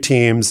 These 2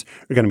 teams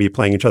are going to be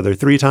playing each other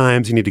 3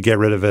 times. You need to get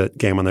rid of a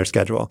game on their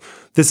schedule.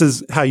 This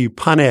is how you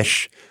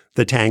punish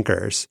the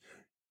tankers.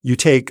 You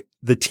take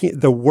the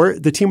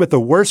team with the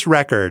worst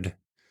record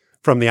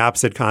from the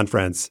opposite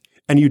conference,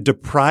 and you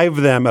deprive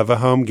them of a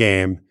home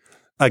game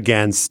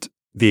against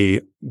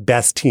the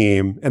best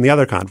team in the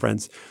other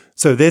conference.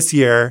 So this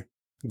year,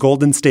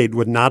 Golden State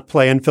would not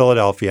play in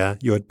Philadelphia.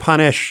 You would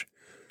punish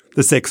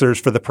the Sixers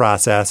for the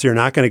process. You're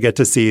not going to get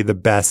to see the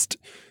best,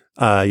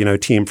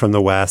 team from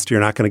the West.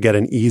 You're not going to get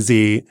an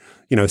easy,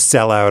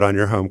 sellout on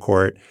your home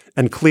court.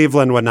 And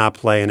Cleveland would not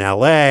play in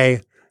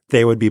LA.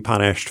 They would be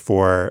punished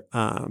for,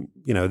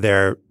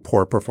 their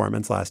poor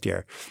performance last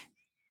year.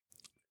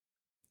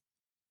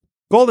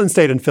 Golden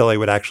State and Philly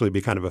would actually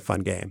be kind of a fun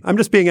game. I'm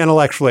just being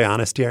intellectually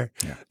honest here.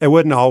 Yeah. It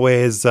wouldn't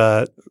always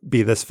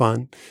be this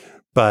fun,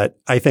 but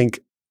I think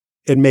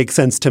it makes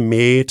sense to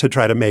me to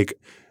try to make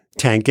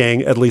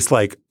tanking at least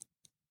like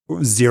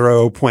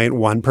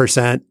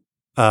 0.1%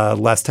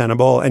 less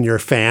tenable, and your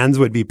fans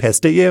would be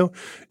pissed at you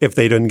if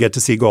they didn't get to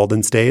see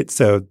Golden State.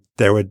 So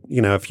there would,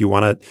 if you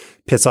want to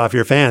piss off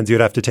your fans, you'd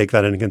have to take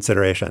that into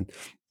consideration.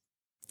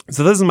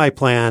 So this is my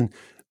plan.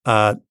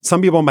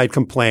 Some people might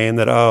complain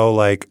that,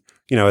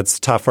 it's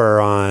tougher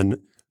on,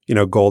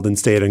 Golden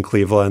State and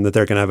Cleveland, that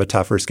they're going to have a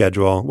tougher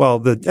schedule. Well,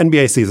 the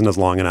NBA season is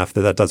long enough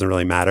that doesn't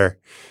really matter,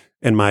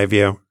 in my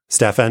view.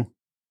 Stefan,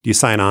 do you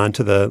sign on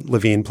to the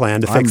Levine plan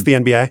to fix the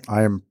NBA?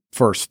 I am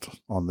first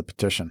on the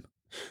petition.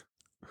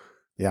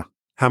 Yeah.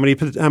 How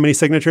many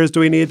signatures do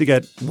we need to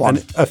get 1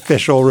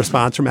 official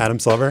response from Adam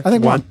Silver? I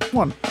think one.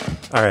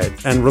 All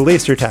right. And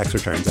release your tax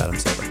returns, Adam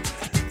Silver.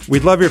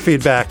 We'd love your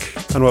feedback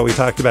on what we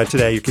talked about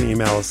today. You can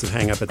email us at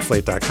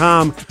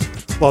hangup@slate.com.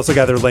 We'll also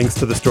gather links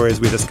to the stories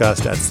we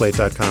discussed at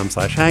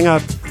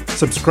slate.com/hangup.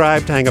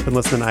 Subscribe to Hang Up and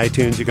Listen on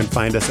iTunes. You can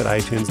find us at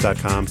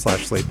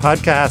itunes.com/slate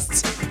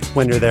podcasts.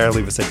 When you're there,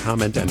 leave us a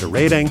comment and a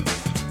rating.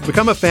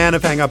 Become a fan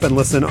of Hang Up and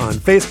Listen on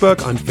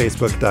Facebook, on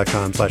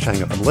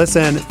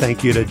facebook.com/hangupandlisten.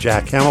 Thank you to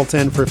Jack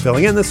Hamilton for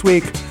filling in this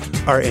week.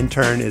 Our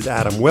intern is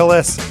Adam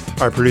Willis.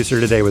 Our producer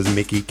today was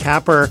Mickey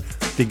Capper.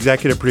 The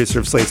executive producer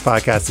of Slate's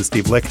podcast is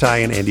Steve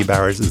Lickteig, and Andy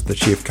Bowers is the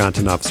chief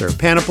content officer of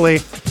Panoply.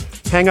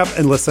 Hang Up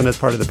and Listen as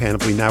part of the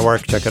Panoply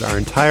Network. Check out our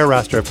entire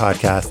roster of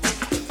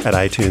podcasts at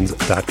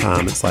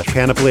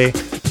itunes.com/Panoply.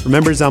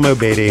 Remember Zelmo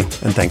Beatty,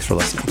 and thanks for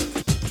listening.